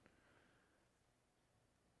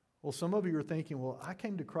 Well, some of you are thinking, well, I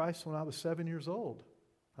came to Christ when I was 7 years old.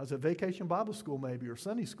 I was at Vacation Bible School maybe, or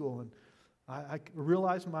Sunday school, and I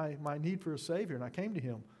realized my need for a Savior, and I came to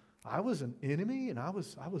Him. I was an enemy, and I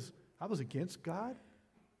was against God.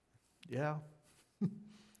 Yeah.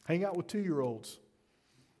 Hang out with 2-year-olds.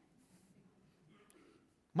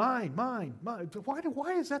 Mine.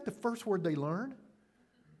 Why is that the first word they learn?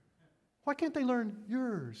 Why can't they learn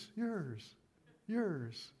yours?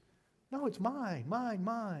 No, it's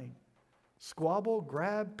mine. Squabble,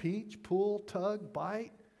 grab, pinch, pull, tug,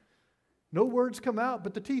 bite. No words come out,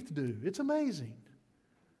 but the teeth do. It's amazing.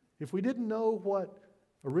 If we didn't know what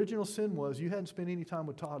original sin was, you hadn't spent any time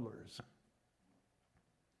with toddlers.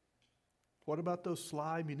 What about those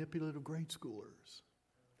sly, manipulative grade schoolers?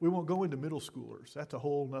 We won't go into middle schoolers. That's a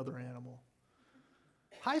whole other animal.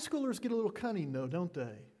 High schoolers get a little cunning, though, don't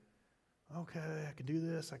they? Okay, I can do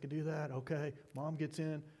this, I can do that. Okay, mom gets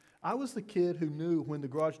in. I was the kid who knew when the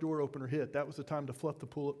garage door opener hit, that was the time to fluff the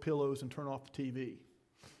pillows and turn off the TV.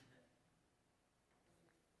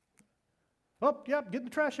 Oh, yep, getting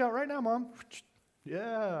the trash out right now, Mom.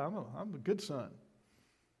 Yeah, I'm a good son.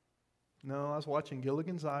 No, I was watching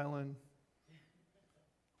Gilligan's Island,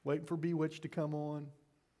 waiting for Bewitched to come on.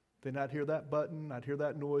 Then I'd hear that button, I'd hear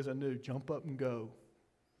that noise, I knew, jump up and go.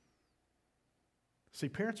 See,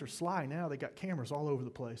 parents are sly now. They got cameras all over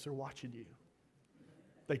the place. They're watching you.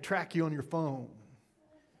 They track you on your phone.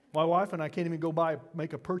 My wife and I can't even go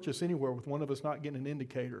make a purchase anywhere with one of us not getting an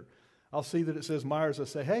indicator. I'll see that it says Myers. I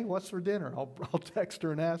say, hey, what's for dinner? I'll text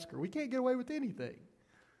her and ask her. We can't get away with anything.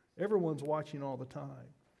 Everyone's watching all the time.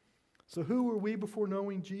 So who were we before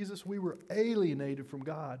knowing Jesus? We were alienated from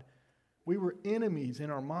God. We were enemies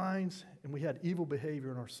in our minds, and we had evil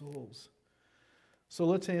behavior in our souls. So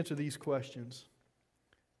let's answer these questions.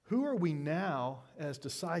 Who are we now as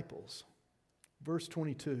disciples? Verse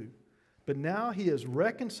 22. But now He has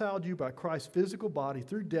reconciled you by Christ's physical body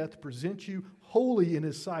through death to present you holy in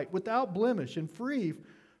His sight, without blemish and free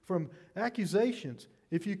from accusations.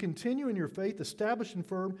 If you continue in your faith, established and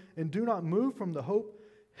firm, and do not move from the hope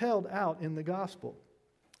held out in the gospel.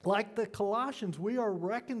 Like the Colossians, we are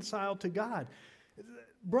reconciled to God.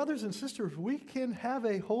 Brothers and sisters, we can have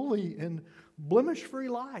a holy and blemish-free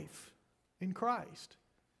life in Christ.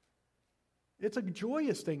 It's a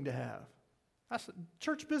joyous thing to have.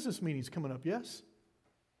 Church business meetings coming up, yes?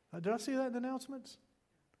 Did I see that in the announcements?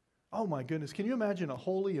 Oh my goodness, can you imagine a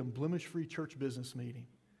holy and blemish-free church business meeting?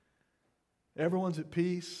 Everyone's at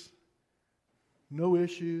peace, no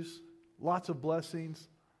issues, lots of blessings,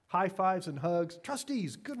 high fives and hugs.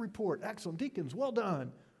 Trustees, good report, excellent. Deacons, well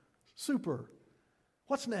done. Super.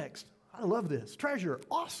 What's next? I love this. Treasurer,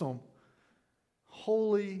 awesome.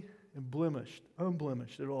 Holy and blemished,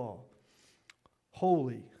 unblemished at all.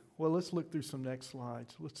 Holy. Well, let's look through some next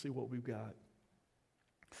slides. Let's see what we've got.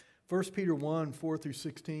 1 Peter 1, 4 through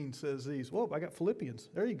 16 says these. Whoa, I got Philippians.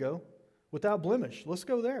 There you go. Without blemish. Let's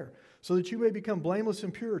go there. So that you may become blameless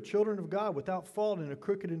and pure, children of God, without fault in a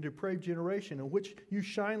crooked and depraved generation, in which you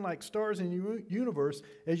shine like stars in the universe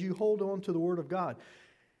as you hold on to the Word of God.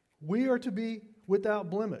 We are to be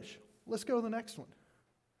without blemish. Let's go to the next one.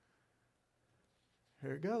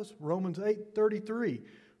 Here it goes. Romans 8:33.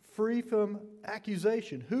 Free from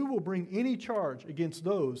accusation. Who will bring any charge against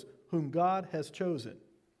those whom God has chosen?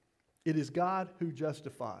 It is God who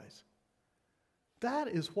justifies. That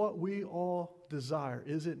is what we all desire,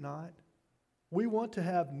 is it not? We want to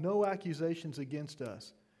have no accusations against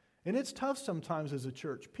us. And it's tough sometimes as a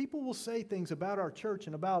church. People will say things about our church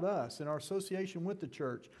and about us and our association with the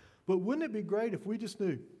church. But wouldn't it be great if we just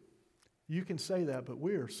knew, you can say that, but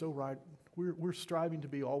we are so right. We're striving to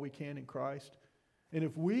be all we can in Christ. And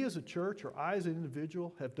if we as a church or I as an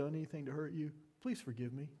individual have done anything to hurt you, please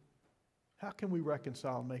forgive me. How can we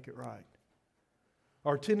reconcile and make it right?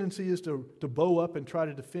 Our tendency is to bow up and try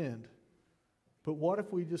to defend. But what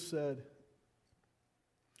if we just said,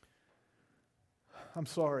 I'm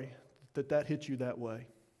sorry that hit you that way.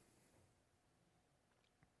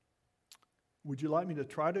 Would you like me to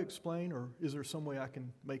try to explain, or is there some way I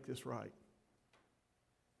can make this right?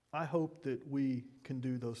 I hope that we can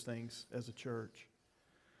do those things as a church.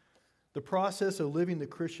 The process of living the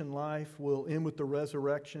Christian life will end with the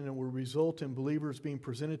resurrection and will result in believers being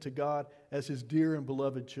presented to God as His dear and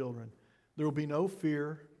beloved children. There will be no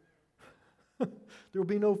fear. There will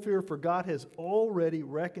be no fear, for God has already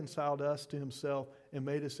reconciled us to Himself and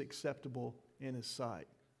made us acceptable in His sight.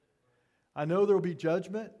 I know there will be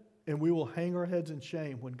judgment, and we will hang our heads in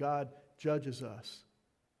shame when God judges us.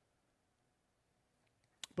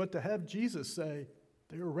 But to have Jesus say,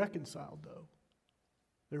 they were reconciled, though.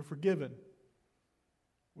 They were forgiven.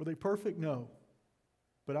 Were they perfect? No.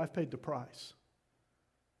 But I've paid the price.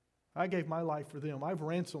 I gave my life for them. I've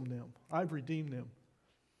ransomed them. I've redeemed them.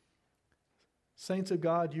 Saints of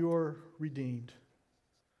God, you are redeemed.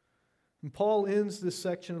 And Paul ends this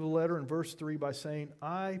section of the letter in verse 3 by saying,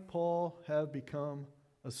 I, Paul, have become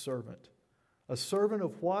a servant. A servant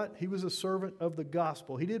of what? He was a servant of the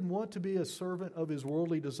gospel. He didn't want to be a servant of his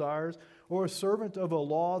worldly desires or a servant of a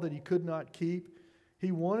law that he could not keep.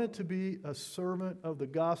 He wanted to be a servant of the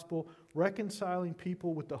gospel, reconciling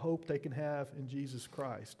people with the hope they can have in Jesus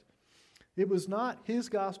Christ. It was not his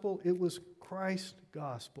gospel, it was Christ's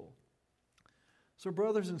gospel. So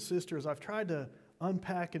brothers and sisters, I've tried to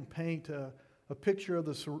unpack and paint a picture of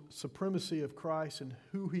the supremacy of Christ and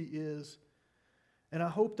who he is. And I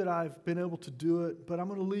hope that I've been able to do it, but I'm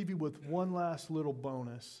going to leave you with one last little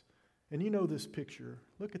bonus. And you know this picture.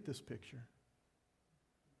 Look at this picture.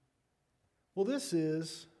 Well, this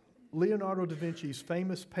is Leonardo da Vinci's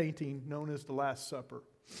famous painting known as The Last Supper.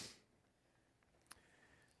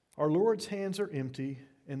 Our Lord's hands are empty,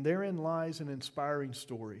 and therein lies an inspiring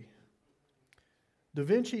story. Da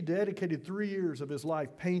Vinci dedicated 3 years of his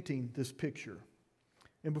life painting this picture.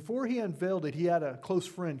 And before he unveiled it, he had a close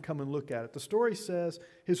friend come and look at it. The story says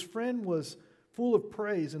his friend was full of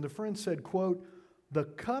praise, and the friend said, quote, "The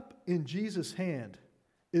cup in Jesus' hand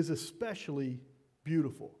is especially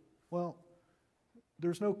beautiful." Well,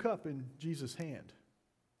 there's no cup in Jesus' hand.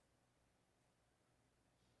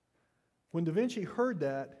 When Da Vinci heard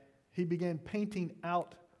that, he began painting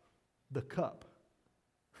out the cup.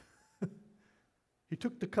 He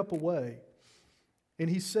took the cup away, and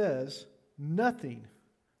he says, nothing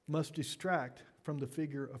must distract from the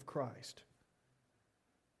figure of Christ.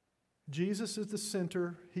 Jesus is the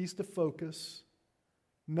center, he's the focus.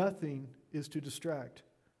 Nothing is to distract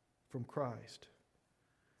from Christ.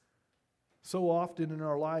 So often in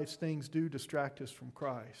our lives, things do distract us from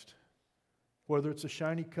Christ. Whether it's a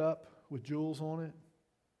shiny cup with jewels on it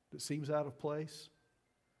that seems out of place,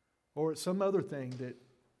 or it's some other thing that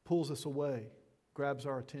pulls us away, grabs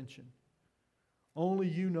our attention. Only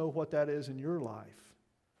you know what that is in your life.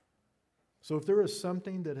 So if there is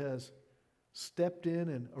something that has stepped in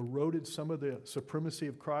and eroded some of the supremacy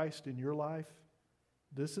of Christ in your life,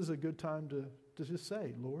 this is a good time to just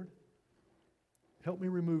say, Lord, help me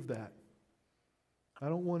remove that. I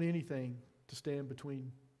don't want anything to stand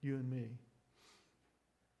between you and me.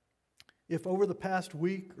 If over the past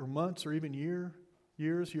week or months or even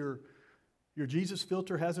years, your Jesus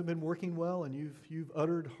filter hasn't been working well and you've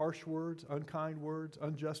uttered harsh words, unkind words,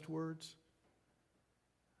 unjust words,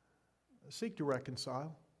 seek to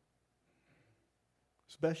reconcile.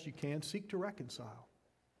 As best you can, seek to reconcile.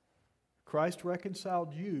 Christ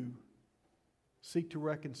reconciled you. Seek to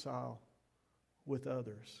reconcile with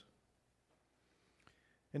others.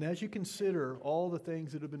 And as you consider all the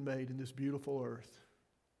things that have been made in this beautiful earth,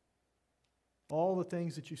 all the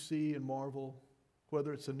things that you see and marvel,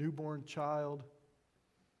 whether it's a newborn child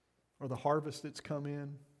or the harvest that's come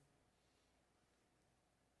in,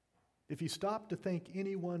 if you stop to thank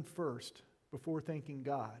anyone first before thanking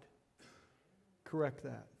God, correct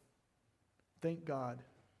that. Thank God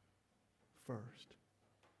first.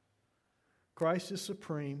 Christ is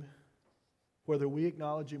supreme, whether we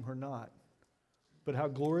acknowledge him or not. But how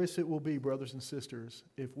glorious it will be, brothers and sisters,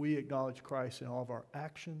 if we acknowledge Christ in all of our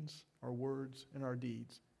actions, our words, and our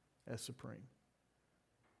deeds as supreme.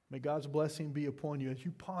 May God's blessing be upon you as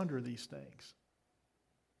you ponder these things.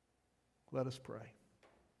 Let us pray.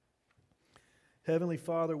 Heavenly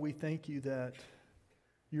Father, we thank you that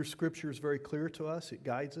your scripture is very clear to us. It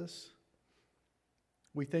guides us.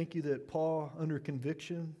 We thank you that Paul, under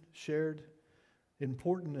conviction, shared the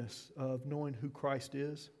importance of knowing who Christ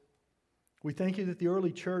is. We thank you that the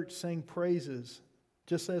early church sang praises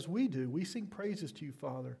just as we do. We sing praises to you,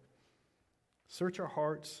 Father. Search our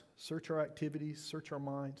hearts, search our activities, search our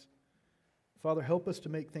minds. Father, help us to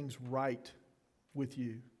make things right with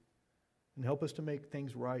you and help us to make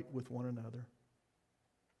things right with one another.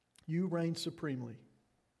 You reign supremely.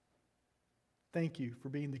 Thank you for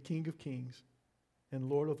being the King of Kings and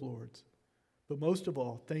Lord of Lords. But most of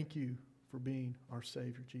all, thank you for being our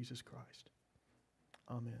Savior, Jesus Christ.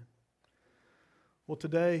 Amen. Well,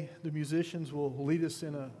 today the musicians will lead us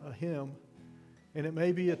in a hymn, and it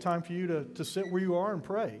may be a time for you to sit where you are and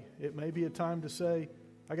pray. It may be a time to say,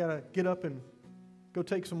 I got to get up and go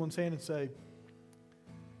take someone's hand and say,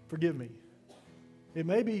 forgive me. It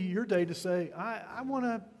may be your day to say, I want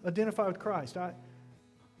to identify with Christ. I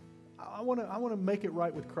want to make it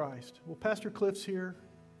right with Christ. Well, Pastor Cliff's here.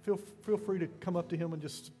 Feel free to come up to him and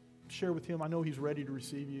just share with him. I know he's ready to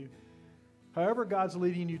receive you. However God's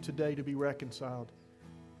leading you today to be reconciled,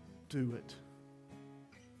 do it.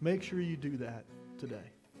 Make sure you do that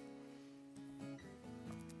today.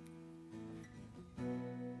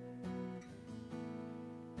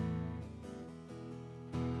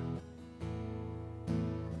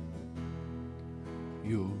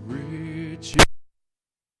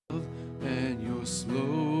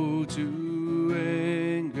 to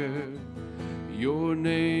anger. Your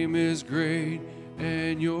name is great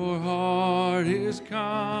and your heart is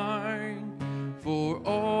kind. For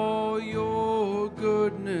all your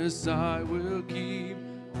goodness I will keep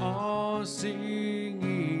on singing.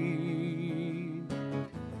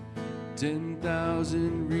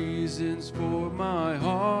 10,000 reasons for my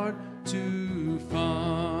heart to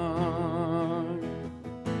find.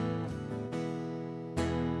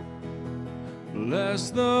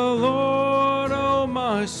 Bless the Lord, oh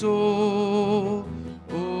my soul,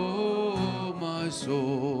 oh my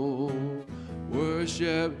soul.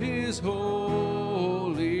 Worship his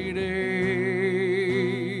holy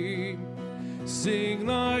name. Sing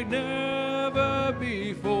like never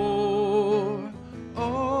before,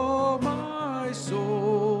 oh my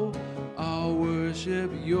soul. I'll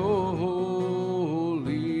worship your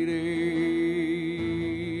holy name.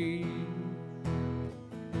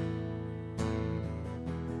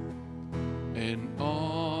 And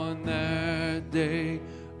on that day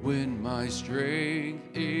when my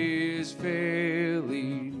strength is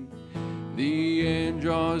failing, the end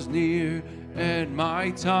draws near and my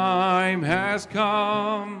time has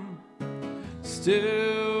come,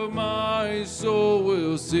 still my soul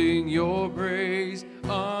will sing your praise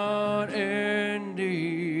unending.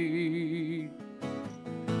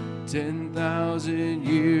 10,000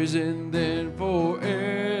 years and then forevermore.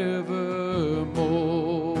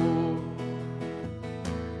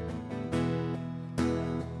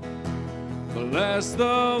 Bless the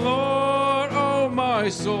Lord, oh my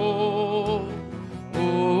soul,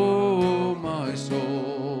 oh my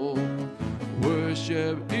soul.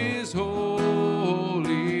 Worship his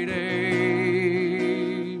holy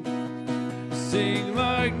name. Sing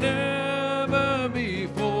like never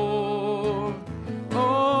before,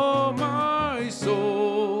 oh my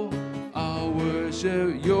soul. I'll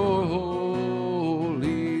worship your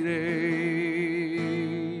holy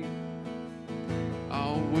name.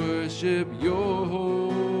 I'll worship your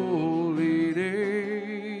holy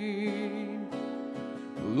name.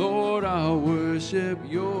 Lord, I'll worship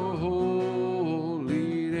your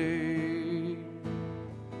holy name.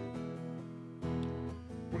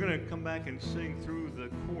 We're going to come back and sing through the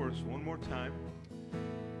chorus one more time.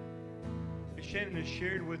 As Shannon has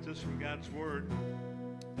shared with us from God's Word,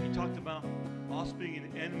 he talked about us being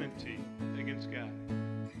in enmity against God,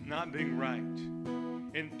 not being right.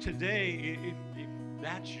 And today, if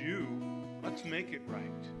that's you, let's make it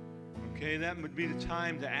right. Okay, that would be the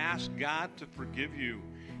time to ask God to forgive you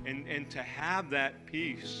and to have that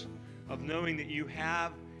peace of knowing that you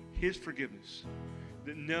have his forgiveness,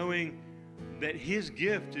 that knowing that his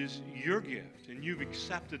gift is your gift and you've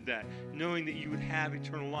accepted that, knowing that you would have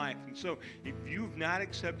eternal life. And so if you've not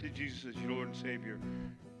accepted Jesus as your Lord and Savior,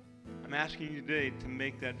 I'm asking you today to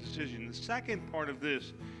make that decision. The second part of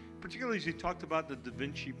this, particularly as he talked about the Da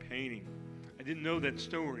Vinci painting, I didn't know that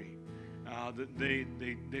story, that he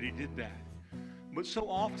did that. But so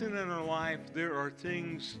often in our life, there are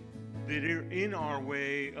things that are in our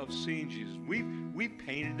way of seeing Jesus. We've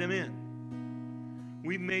painted them in.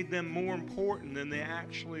 We've made them more important than they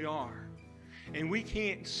actually are. And we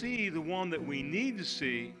can't see the one that we need to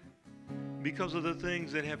see because of the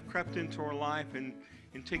things that have crept into our life and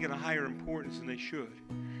taken a higher importance than they should.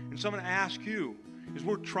 And so I'm going to ask you, as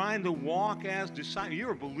we're trying to walk as disciples,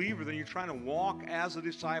 you're a believer, then you're trying to walk as a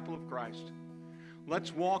disciple of Christ.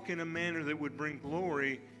 Let's walk in a manner that would bring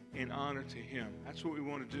glory and honor to him. That's what we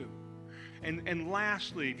want to do. And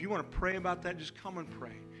lastly, if you want to pray about that, just come and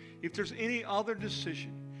pray. If there's any other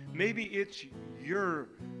decision, maybe it's your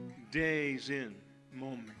days in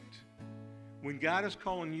moment when God is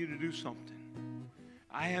calling you to do something.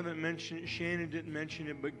 I haven't mentioned it, Shannon didn't mention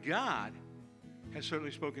it, but God has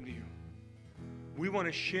certainly spoken to you. We want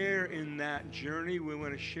to share in that journey. We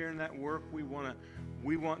want to share in that work. We want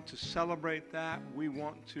to celebrate that. We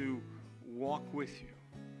want to walk with you.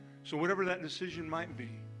 So whatever that decision might be,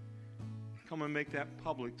 come and make that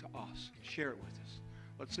public to us. Share it with us.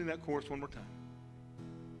 Let's sing that chorus one more time.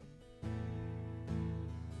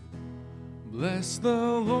 Bless the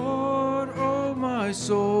Lord, oh my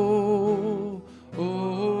soul,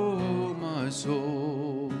 oh my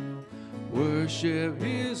soul. Worship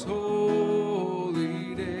his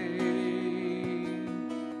holy name.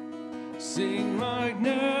 Sing like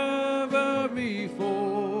never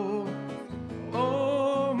before,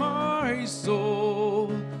 oh my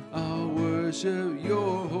soul. I'll worship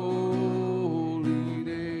your holy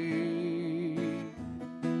name.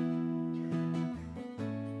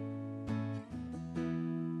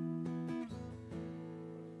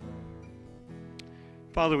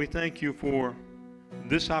 Father, we thank you for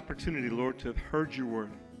this opportunity, Lord, to have heard your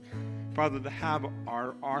word. Father, to have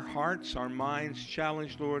our hearts, our minds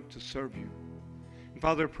challenged, Lord, to serve you. And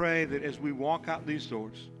Father, I pray that as we walk out these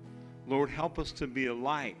doors, Lord, help us to be a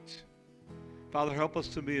light. Father, help us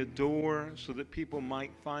to be a door so that people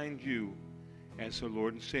might find you as their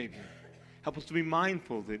Lord and Savior. Help us to be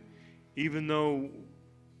mindful that even though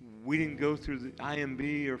we didn't go through the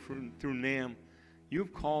IMB or through NAM,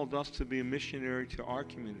 you've called us to be a missionary to our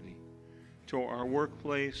community, to our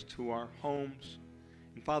workplace, to our homes.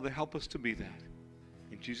 And Father, help us to be that.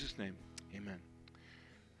 In Jesus' name, amen.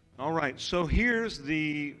 All right, so here's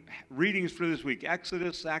the readings for this week.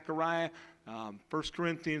 Exodus, Zechariah, 1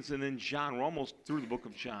 Corinthians, and then John. We're almost through the book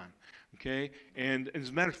of John. Okay? And as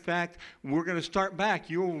a matter of fact, we're going to start back.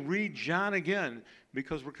 You'll read John again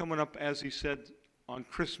because we're coming up, as he said, on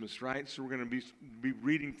Christmas, right? So we're going to be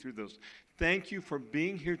reading through those. Thank you for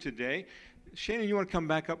being here today. Shannon, you want to come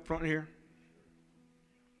back up front here?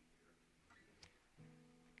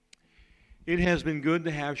 It has been good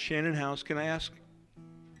to have Shannon House. Can I ask?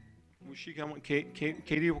 Will she come?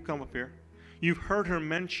 Katie will come up here. You've heard her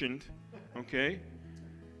mentioned, okay?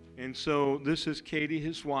 And so this is Katie,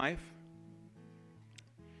 his wife.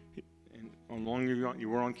 And on long you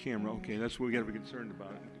were on camera. Okay, that's what we got to be concerned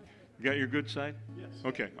about. You got your good side? Yes.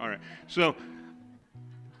 Okay, all right. So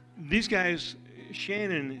these guys,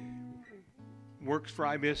 Shannon works for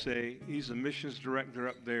IBSA. He's a missions director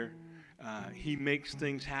up there. He makes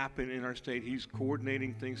things happen in our state. He's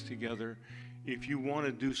coordinating things together. If you want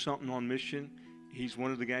to do something on mission, he's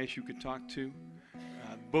one of the guys you could talk to.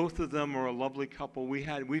 Both of them are a lovely couple. We've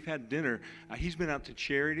had dinner. He's been out to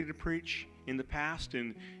Charity to preach in the past,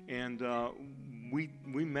 and we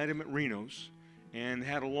met him at Reno's and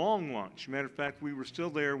had a long lunch. Matter of fact, we were still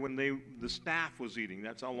there when the staff was eating.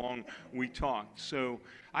 That's how long we talked. So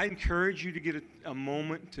I encourage you to get a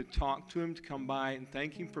moment to talk to him, to come by and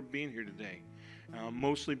thank him for being here today.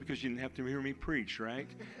 Mostly because you didn't have to hear me preach, right?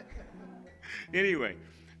 Anyway,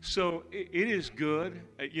 so it is good.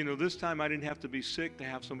 This time I didn't have to be sick to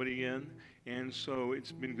have somebody in. And so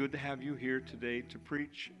it's been good to have you here today to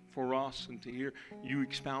preach for us and to hear you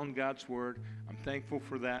expound God's word. I'm thankful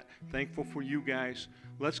for that. Thankful for you guys.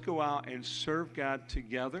 Let's go out and serve God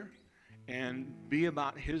together and be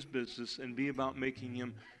about his business and be about making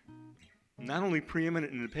him not only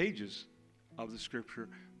preeminent in the pages of the scripture,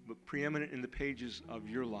 but preeminent in the pages of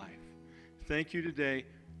your life. Thank you today.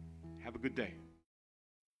 Have a good day.